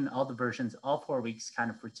 even in all the versions, all 4 weeks kind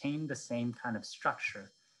of retain the same kind of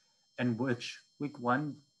structure, in which week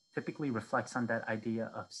 1 typically reflects on that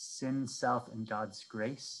idea of sin, self, and God's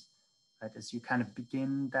grace, right? As you kind of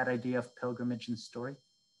begin that idea of pilgrimage and story.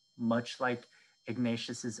 much like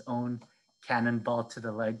Ignatius's own cannonball to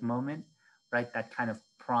the leg moment, right? That kind of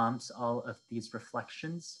prompts all of these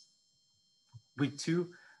reflections. Week 2,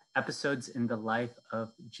 episodes in the life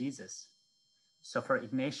of Jesus. So for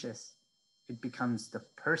Ignatius, it becomes the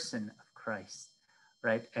person of Christ,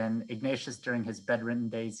 right? And Ignatius, during his bedridden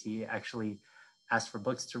days, he actually asked for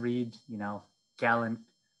books to read, you know, gallant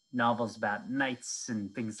novels about knights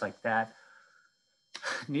and things like that.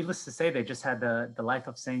 Needless to say, they just had the life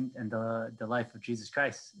of Saint and the life of Jesus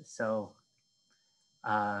Christ. So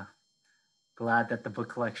glad that the book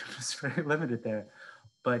collection was very limited there.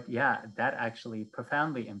 But yeah, that actually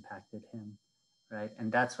profoundly impacted him, right?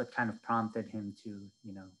 And that's what kind of prompted him to,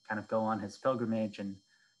 you know, kind of go on his pilgrimage and,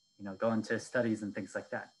 you know, go into his studies and things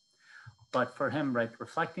like that. But for him, right,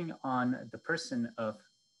 reflecting on the person of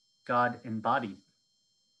God embodied,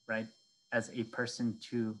 right, as a person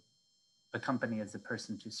to accompany, as a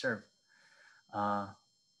person to serve,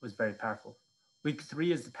 was very powerful. Week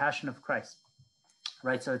 3 is the Passion of Christ,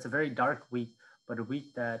 right? So it's a very dark week, but a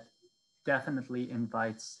week that definitely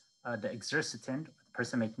invites the exercitant, the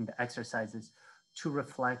person making the exercises, to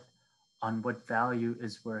reflect on what value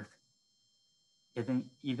is worth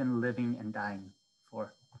even living and dying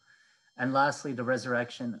for. And lastly, the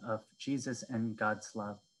resurrection of Jesus and God's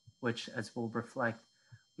love, which, as we'll reflect,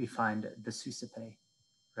 we find the Susipe,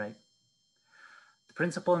 right? The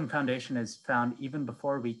principle and foundation is found even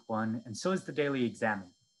before week 1, and so is the daily examen.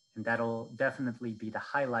 And that'll definitely be the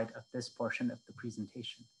highlight of this portion of the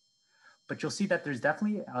presentation. But you'll see that there's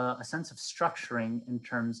definitely a sense of structuring in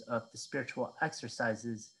terms of the spiritual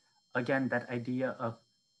exercises. Again, that idea of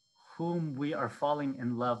whom we are falling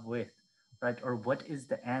in love with, right? Or what is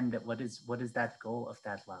the end, what is that goal of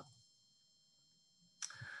that love?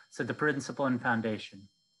 So the principle and foundation.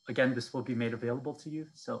 Again, this will be made available to you.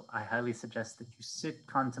 So I highly suggest that you sit,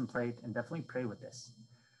 contemplate, and definitely pray with this.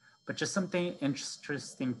 But just something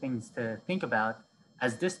interesting things to think about,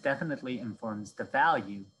 as this definitely informs the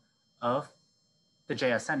value of the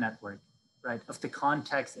JSN network, right? Of the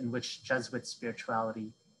context in which Jesuit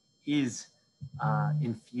spirituality is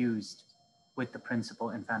infused with the principle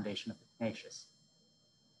and foundation of Ignatius,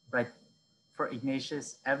 right? For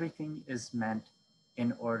Ignatius, everything is meant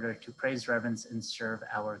in order to praise, reverence, and serve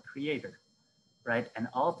our Creator, right? And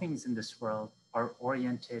all things in this world are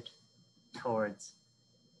oriented towards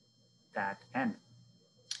that end.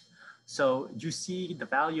 So you see the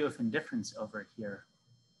value of indifference over here,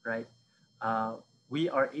 right? We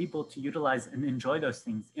are able to utilize and enjoy those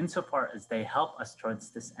things insofar as they help us towards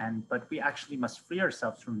this end, but we actually must free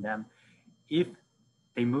ourselves from them if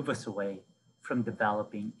they move us away from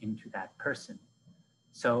developing into that person.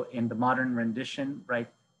 So in the modern rendition, right,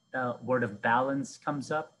 the word of balance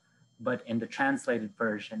comes up, but in the translated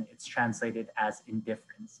version, it's translated as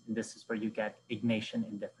indifference. And this is where you get Ignatian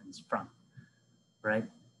indifference from, right?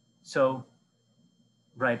 So,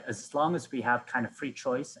 right, as long as we have kind of free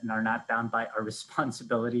choice and are not bound by our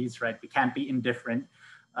responsibilities, right? We can't be indifferent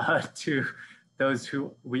to those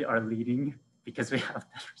who we are leading because we have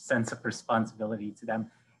that sense of responsibility to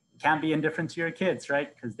them. You can't be indifferent to your kids,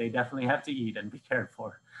 right? Because they definitely have to eat and be cared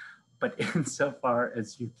for. But insofar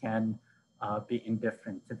as you can be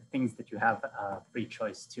indifferent to the things that you have free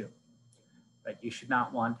choice to, right? You should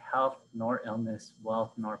not want health, nor illness,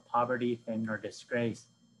 wealth, nor poverty, fame, nor disgrace,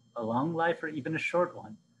 a long life or even a short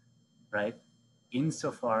one, right?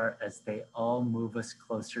 Insofar as they all move us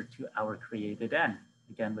closer to our created end,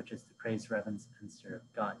 again, which is to praise, reverence, and serve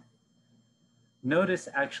God. Notice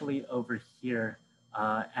actually over here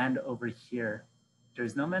and over here,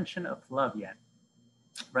 there's no mention of love yet,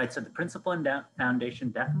 right? So the principle and foundation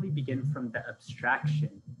definitely begin from the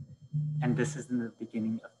abstraction, and this is in the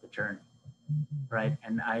beginning of the journey, right?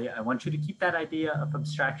 And I want you to keep that idea of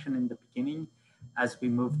abstraction in the beginning as we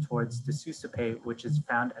move towards the Susipe, which is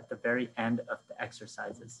found at the very end of the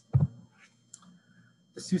exercises.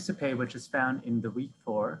 The Susipe, which is found in the week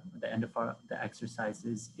 4, the end of the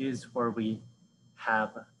exercises, is where we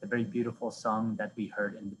have the very beautiful song that we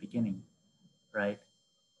heard in the beginning, right?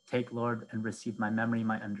 Take, Lord, and receive my memory,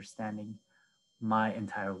 my understanding, my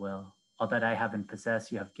entire will. All that I have and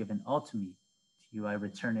possess, you have given all to me. To you I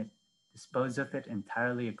return it. Dispose of it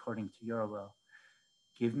entirely according to your will.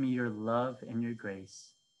 Give me your love and your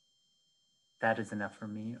grace. That is enough for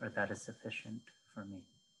me, or that is sufficient for me.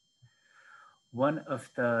 One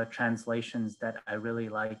of the translations that I really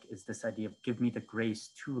like is this idea of give me the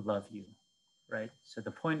grace to love you, right? So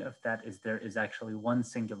the point of that is there is actually one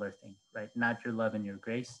singular thing, right? Not your love and your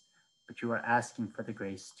grace, but you are asking for the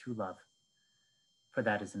grace to love. For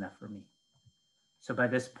that is enough for me. So by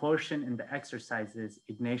this portion in the exercises,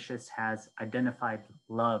 Ignatius has identified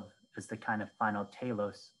love as the kind of final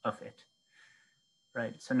telos of it,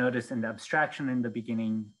 right? So notice in the abstraction in the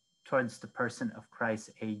beginning, towards the person of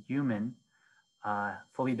Christ, a human,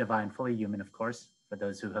 fully divine, fully human, of course, for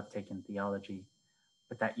those who have taken theology,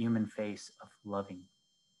 with that human face of loving,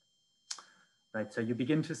 right? So you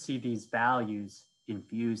begin to see these values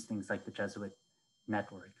infuse things like the Jesuit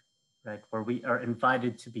network, right? Where we are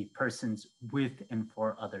invited to be persons with and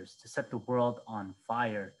for others, to set the world on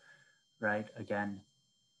fire, right? Again,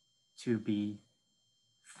 to be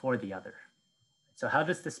for the other. So how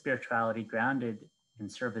does the spirituality grounded in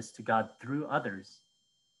service to God through others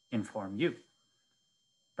inform you,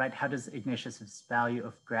 right? How does Ignatius's value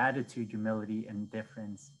of gratitude, humility, and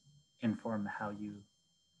indifference inform how you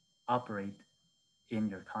operate in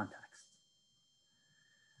your context?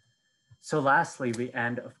 So lastly, we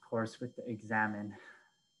end, of course, with the examine.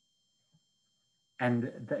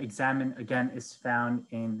 And the examine, again, is found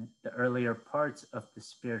in the earlier parts of the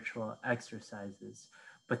spiritual exercises.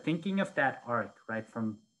 But thinking of that arc, right,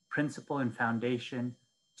 from principle and foundation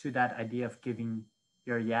to that idea of giving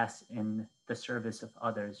your yes in the service of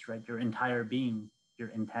others, right, your entire being, your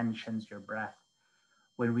intentions, your breath.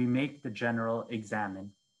 When we make the general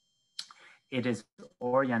examine, it is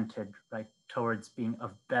oriented, right, towards being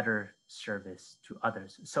of better service to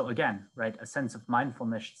others. So again, right, a sense of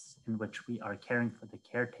mindfulness in which we are caring for the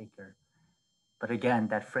caretaker. But again,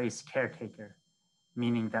 that phrase caretaker,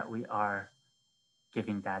 meaning that we are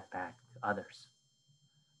giving that back to others.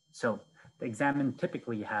 So the examine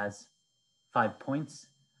typically has 5 points,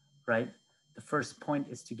 right? The first point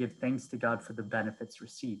is to give thanks to God for the benefits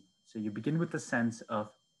received. So you begin with the sense of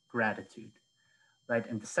gratitude, right?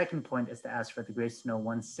 And the second point is to ask for the grace to know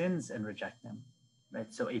one's sins and reject them,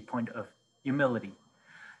 right? So a point of humility.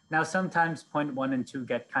 Now, sometimes point 1 and 2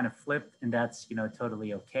 get kind of flipped, and that's,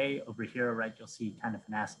 totally okay. Over here, right, you'll see kind of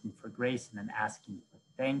an asking for grace and an asking for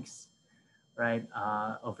thanks, right?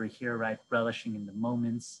 Over here, right, relishing in the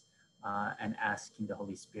moments and asking the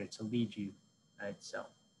Holy Spirit to lead you, right? So,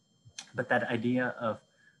 but that idea of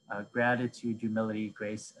gratitude, humility,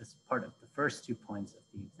 grace as part of the first 2 points of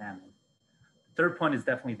the examine. Third point is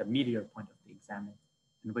definitely the meteor point of the examine,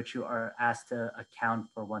 in which you are asked to account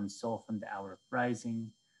for one's soul from the hour of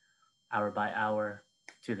rising, hour by hour,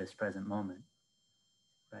 to this present moment,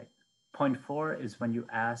 right? Point 4 is when you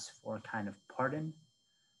ask for a kind of pardon,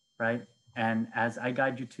 right? And as I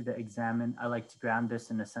guide you to the examine, I like to ground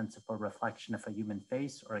this in a sense of a reflection of a human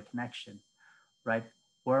face or a connection, right?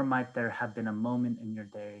 Where might there have been a moment in your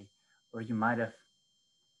day where you might have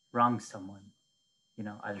wronged someone,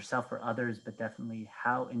 either self or others, but definitely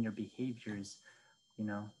how in your behaviors,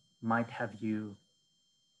 might have you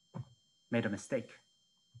made a mistake,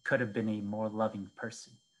 could have been a more loving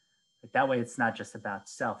person. But that way, it's not just about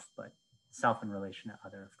self, but self in relation to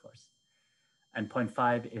other, of course. And point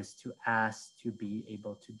 5 is to ask to be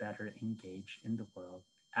able to better engage in the world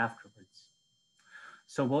afterwards.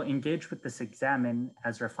 So we'll engage with this examine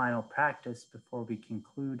as our final practice before we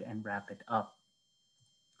conclude and wrap it up.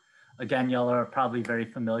 Again, y'all are probably very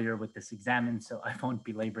familiar with this examine, so I won't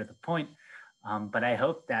belabor the point, but I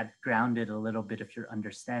hope that grounded a little bit of your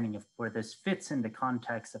understanding of where this fits in the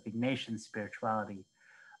context of Ignatian spirituality,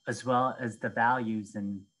 as well as the values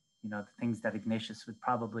and the things that Ignatius would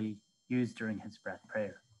probably use during his breath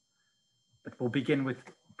prayer. But we'll begin with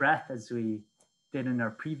breath as we did in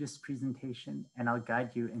our previous presentation, and I'll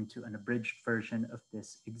guide you into an abridged version of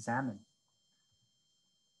this examine.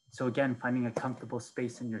 So again, finding a comfortable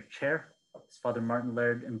space in your chair, as Father Martin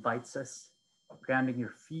Laird invites us, grounding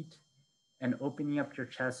your feet and opening up your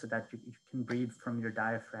chest so that you can breathe from your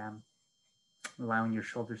diaphragm, allowing your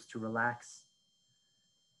shoulders to relax,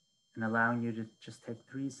 and allowing you to just take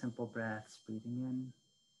 3 simple breaths, breathing in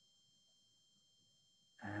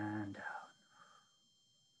and out.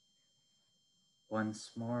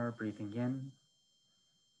 Once more, breathing in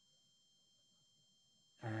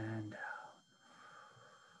and out.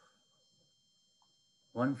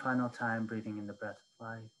 One final time, breathing in the breath of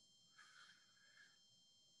life,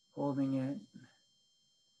 holding it,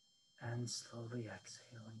 and slowly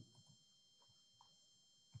exhaling.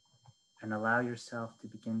 And allow yourself to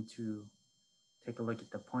begin to take a look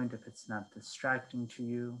at the point if it's not distracting to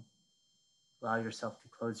you. Allow yourself to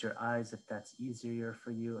close your eyes if that's easier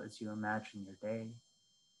for you as you imagine your day,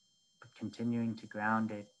 but continuing to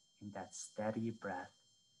ground it in that steady breath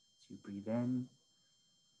as you breathe in,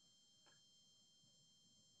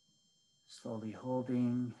 slowly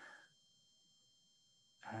holding,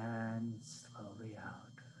 and slowly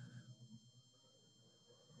out.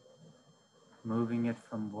 Moving it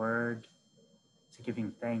from word to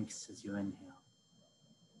giving thanks as you inhale.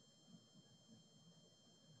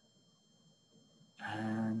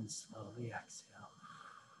 And slowly exhale.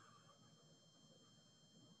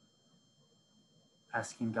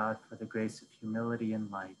 Asking God for the grace of humility and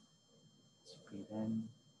light. As you breathe in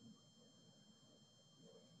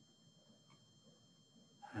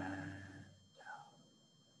and out.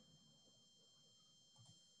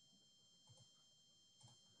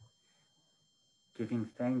 Giving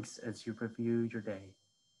thanks as you review your day.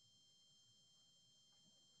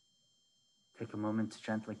 Take a moment to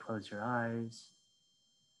gently close your eyes,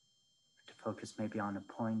 to focus maybe on a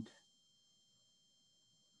point.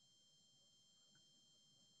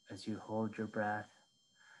 As you hold your breath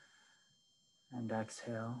and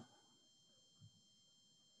exhale,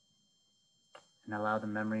 and allow the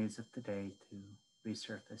memories of the day to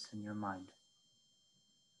resurface in your mind.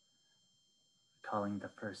 Recalling the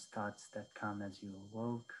first thoughts that come as you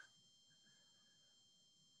awoke.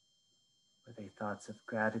 Were they thoughts of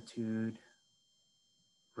gratitude,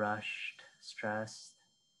 rushed, stressed,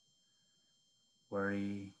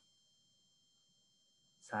 worry,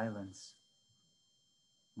 silence,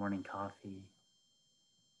 morning coffee,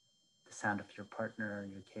 the sound of your partner or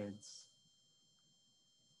your kids?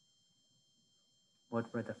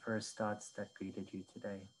 What were the first thoughts that greeted you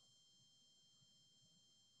today?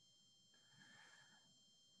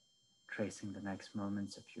 Tracing the next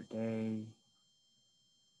moments of your day.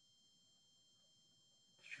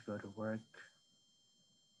 Did you go to work?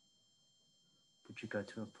 Did you go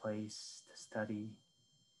to a place to study?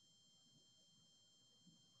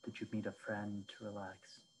 Did you meet a friend to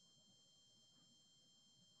relax?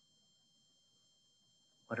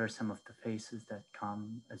 What are some of the faces that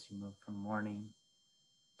come as you move from morning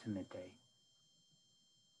to midday?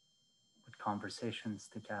 What conversations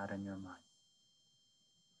stick out in your mind?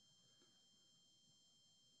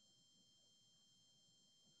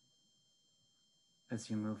 As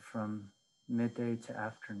you move from midday to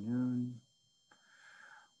afternoon,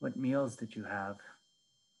 what meals did you have?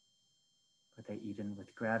 Were they eaten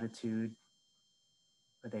with gratitude?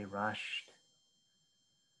 Were they rushed?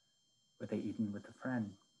 Were they eaten with a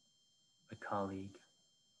friend, a colleague?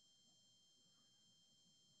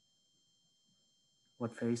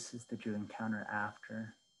 What faces did you encounter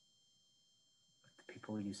after? With the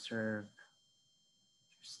people you serve,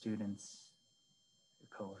 your students, your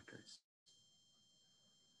coworkers?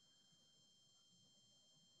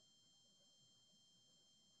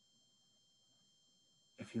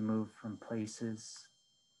 If you move from places,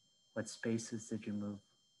 what spaces did you move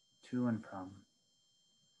to and from?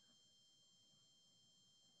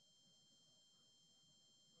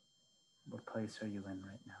 What place are you in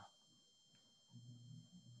right now?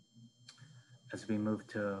 As we move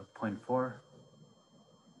to point 4,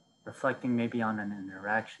 reflecting maybe on an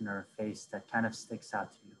interaction or a face that kind of sticks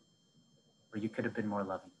out to you, where you could have been more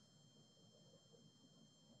loving.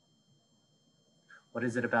 What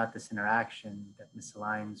is it about this interaction that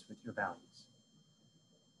misaligns with your values?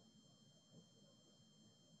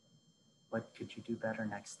 What could you do better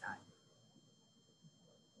next time?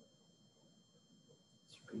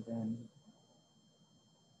 As you breathe in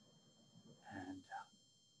and out.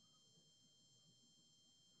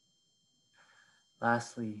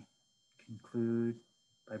 Lastly, conclude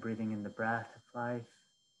by breathing in the breath of life,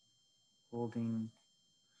 holding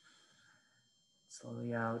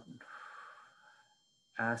slowly out,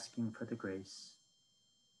 asking for the grace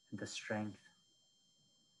and the strength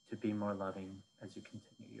to be more loving as you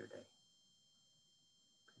continue your day.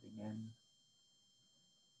 Breathing in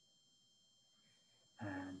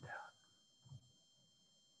and out.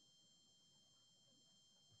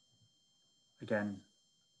 Again,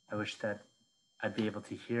 I wish that I'd be able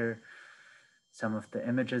to hear some of the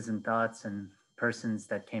images and thoughts and persons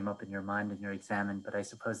that came up in your mind in your examen, but I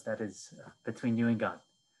suppose that is between you and God.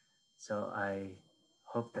 So I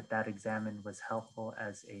hope that that examen was helpful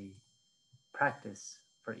as a practice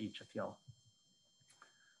for each of y'all.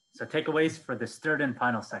 So takeaways for this third and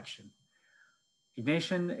final section.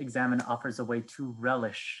 Ignatian examen offers a way to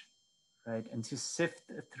relish, right, and to sift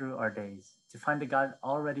through our days, to find the God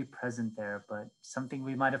already present there, but something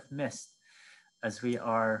we might have missed as we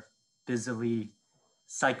are busily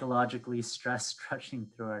psychologically stress rushing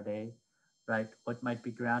through our day, right? What might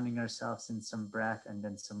be grounding ourselves in some breath and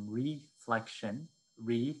then some reflection,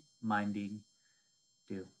 reminding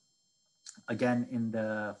do. Again, in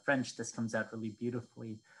the French, this comes out really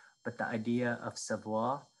beautifully, but the idea of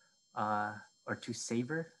savoir, or to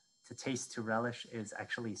savor, to taste, to relish is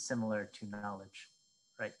actually similar to knowledge,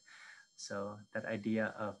 right? So that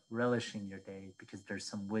idea of relishing your day because there's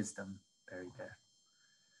some wisdom buried there.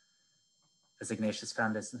 As Ignatius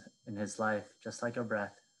found this in his life, just like our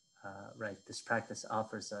breath, right? This practice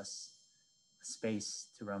offers us space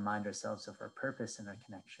to remind ourselves of our purpose and our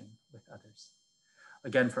connection with others.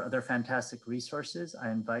 Again, for other fantastic resources, I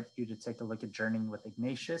invite you to take a look at Journeying with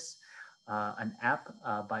Ignatius, an app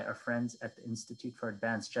by our friends at the Institute for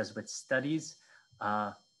Advanced Jesuit Studies.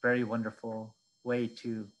 Very wonderful way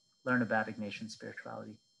to learn about Ignatian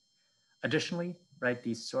spirituality. Additionally, right,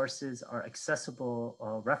 these sources are accessible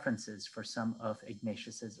references for some of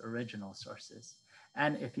Ignatius's original sources.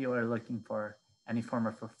 And if you are looking for any form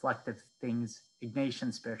of reflective things,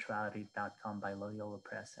 IgnatianSpirituality.com by Loyola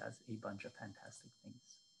Press has a bunch of fantastic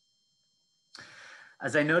things.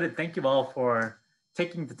 As I noted, thank you all for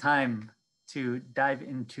taking the time to dive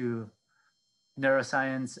into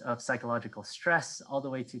neuroscience of psychological stress, all the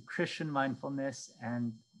way to Christian mindfulness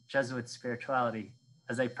and Jesuit spirituality.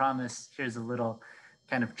 As I promised, here's a little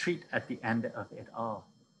kind of treat at the end of it all.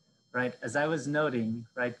 Right, as I was noting,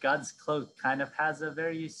 right, God's cloak kind of has a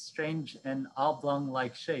very strange and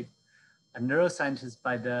oblong-like shape. A neuroscientist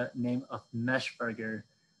by the name of Meshberger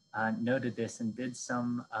noted this and did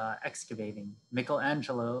some excavating.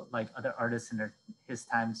 Michelangelo, like other artists in his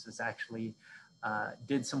times, was actually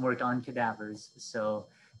did some work on cadavers. So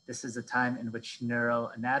this is a time in which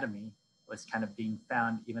neuroanatomy was kind of being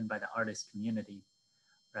found even by the artist community,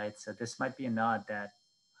 right? So this might be a nod that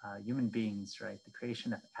human beings, right, the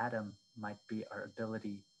creation of Adam might be our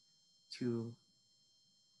ability to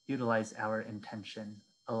utilize our intention,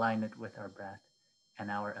 align it with our breath and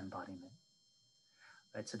our embodiment,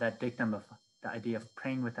 right? So that dictum of the idea of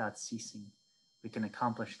praying without ceasing, we can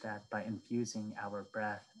accomplish that by infusing our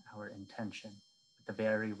breath, our intention, with the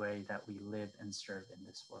very way that we live and serve in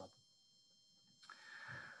this world.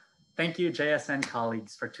 Thank you, JSN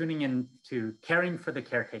colleagues, for tuning in to Caring for the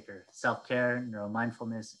Caretaker, Self-Care,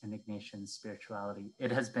 Neuro-mindfulness, and Ignatian Spirituality. It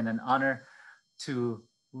has been an honor to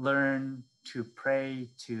learn, to pray,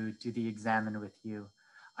 to do the examine with you.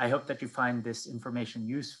 I hope that you find this information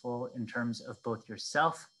useful in terms of both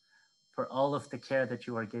yourself, for all of the care that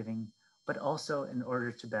you are giving, but also in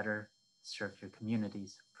order to better serve your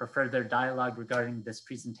communities. For further dialogue regarding this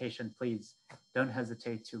presentation, please don't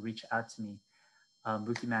hesitate to reach out to me,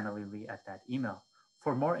 Mookie Manalili, at that email.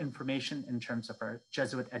 For more information in terms of our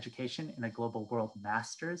Jesuit education in a global world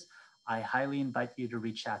masters, I highly invite you to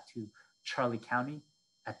reach out to Charlie County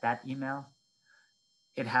at that email.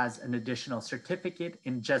 It has an additional certificate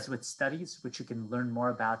in Jesuit studies, which you can learn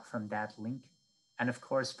more about from that link. And of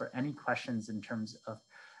course, for any questions in terms of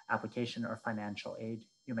application or financial aid,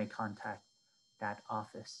 you may contact that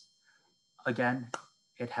office. Again,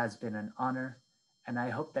 it has been an honor. And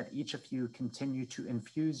I hope that each of you continue to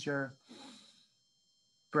infuse your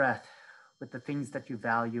breath with the things that you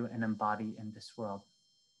value and embody in this world.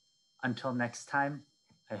 Until next time,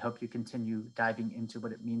 I hope you continue diving into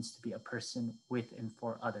what it means to be a person with and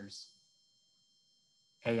for others.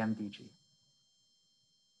 AMDG.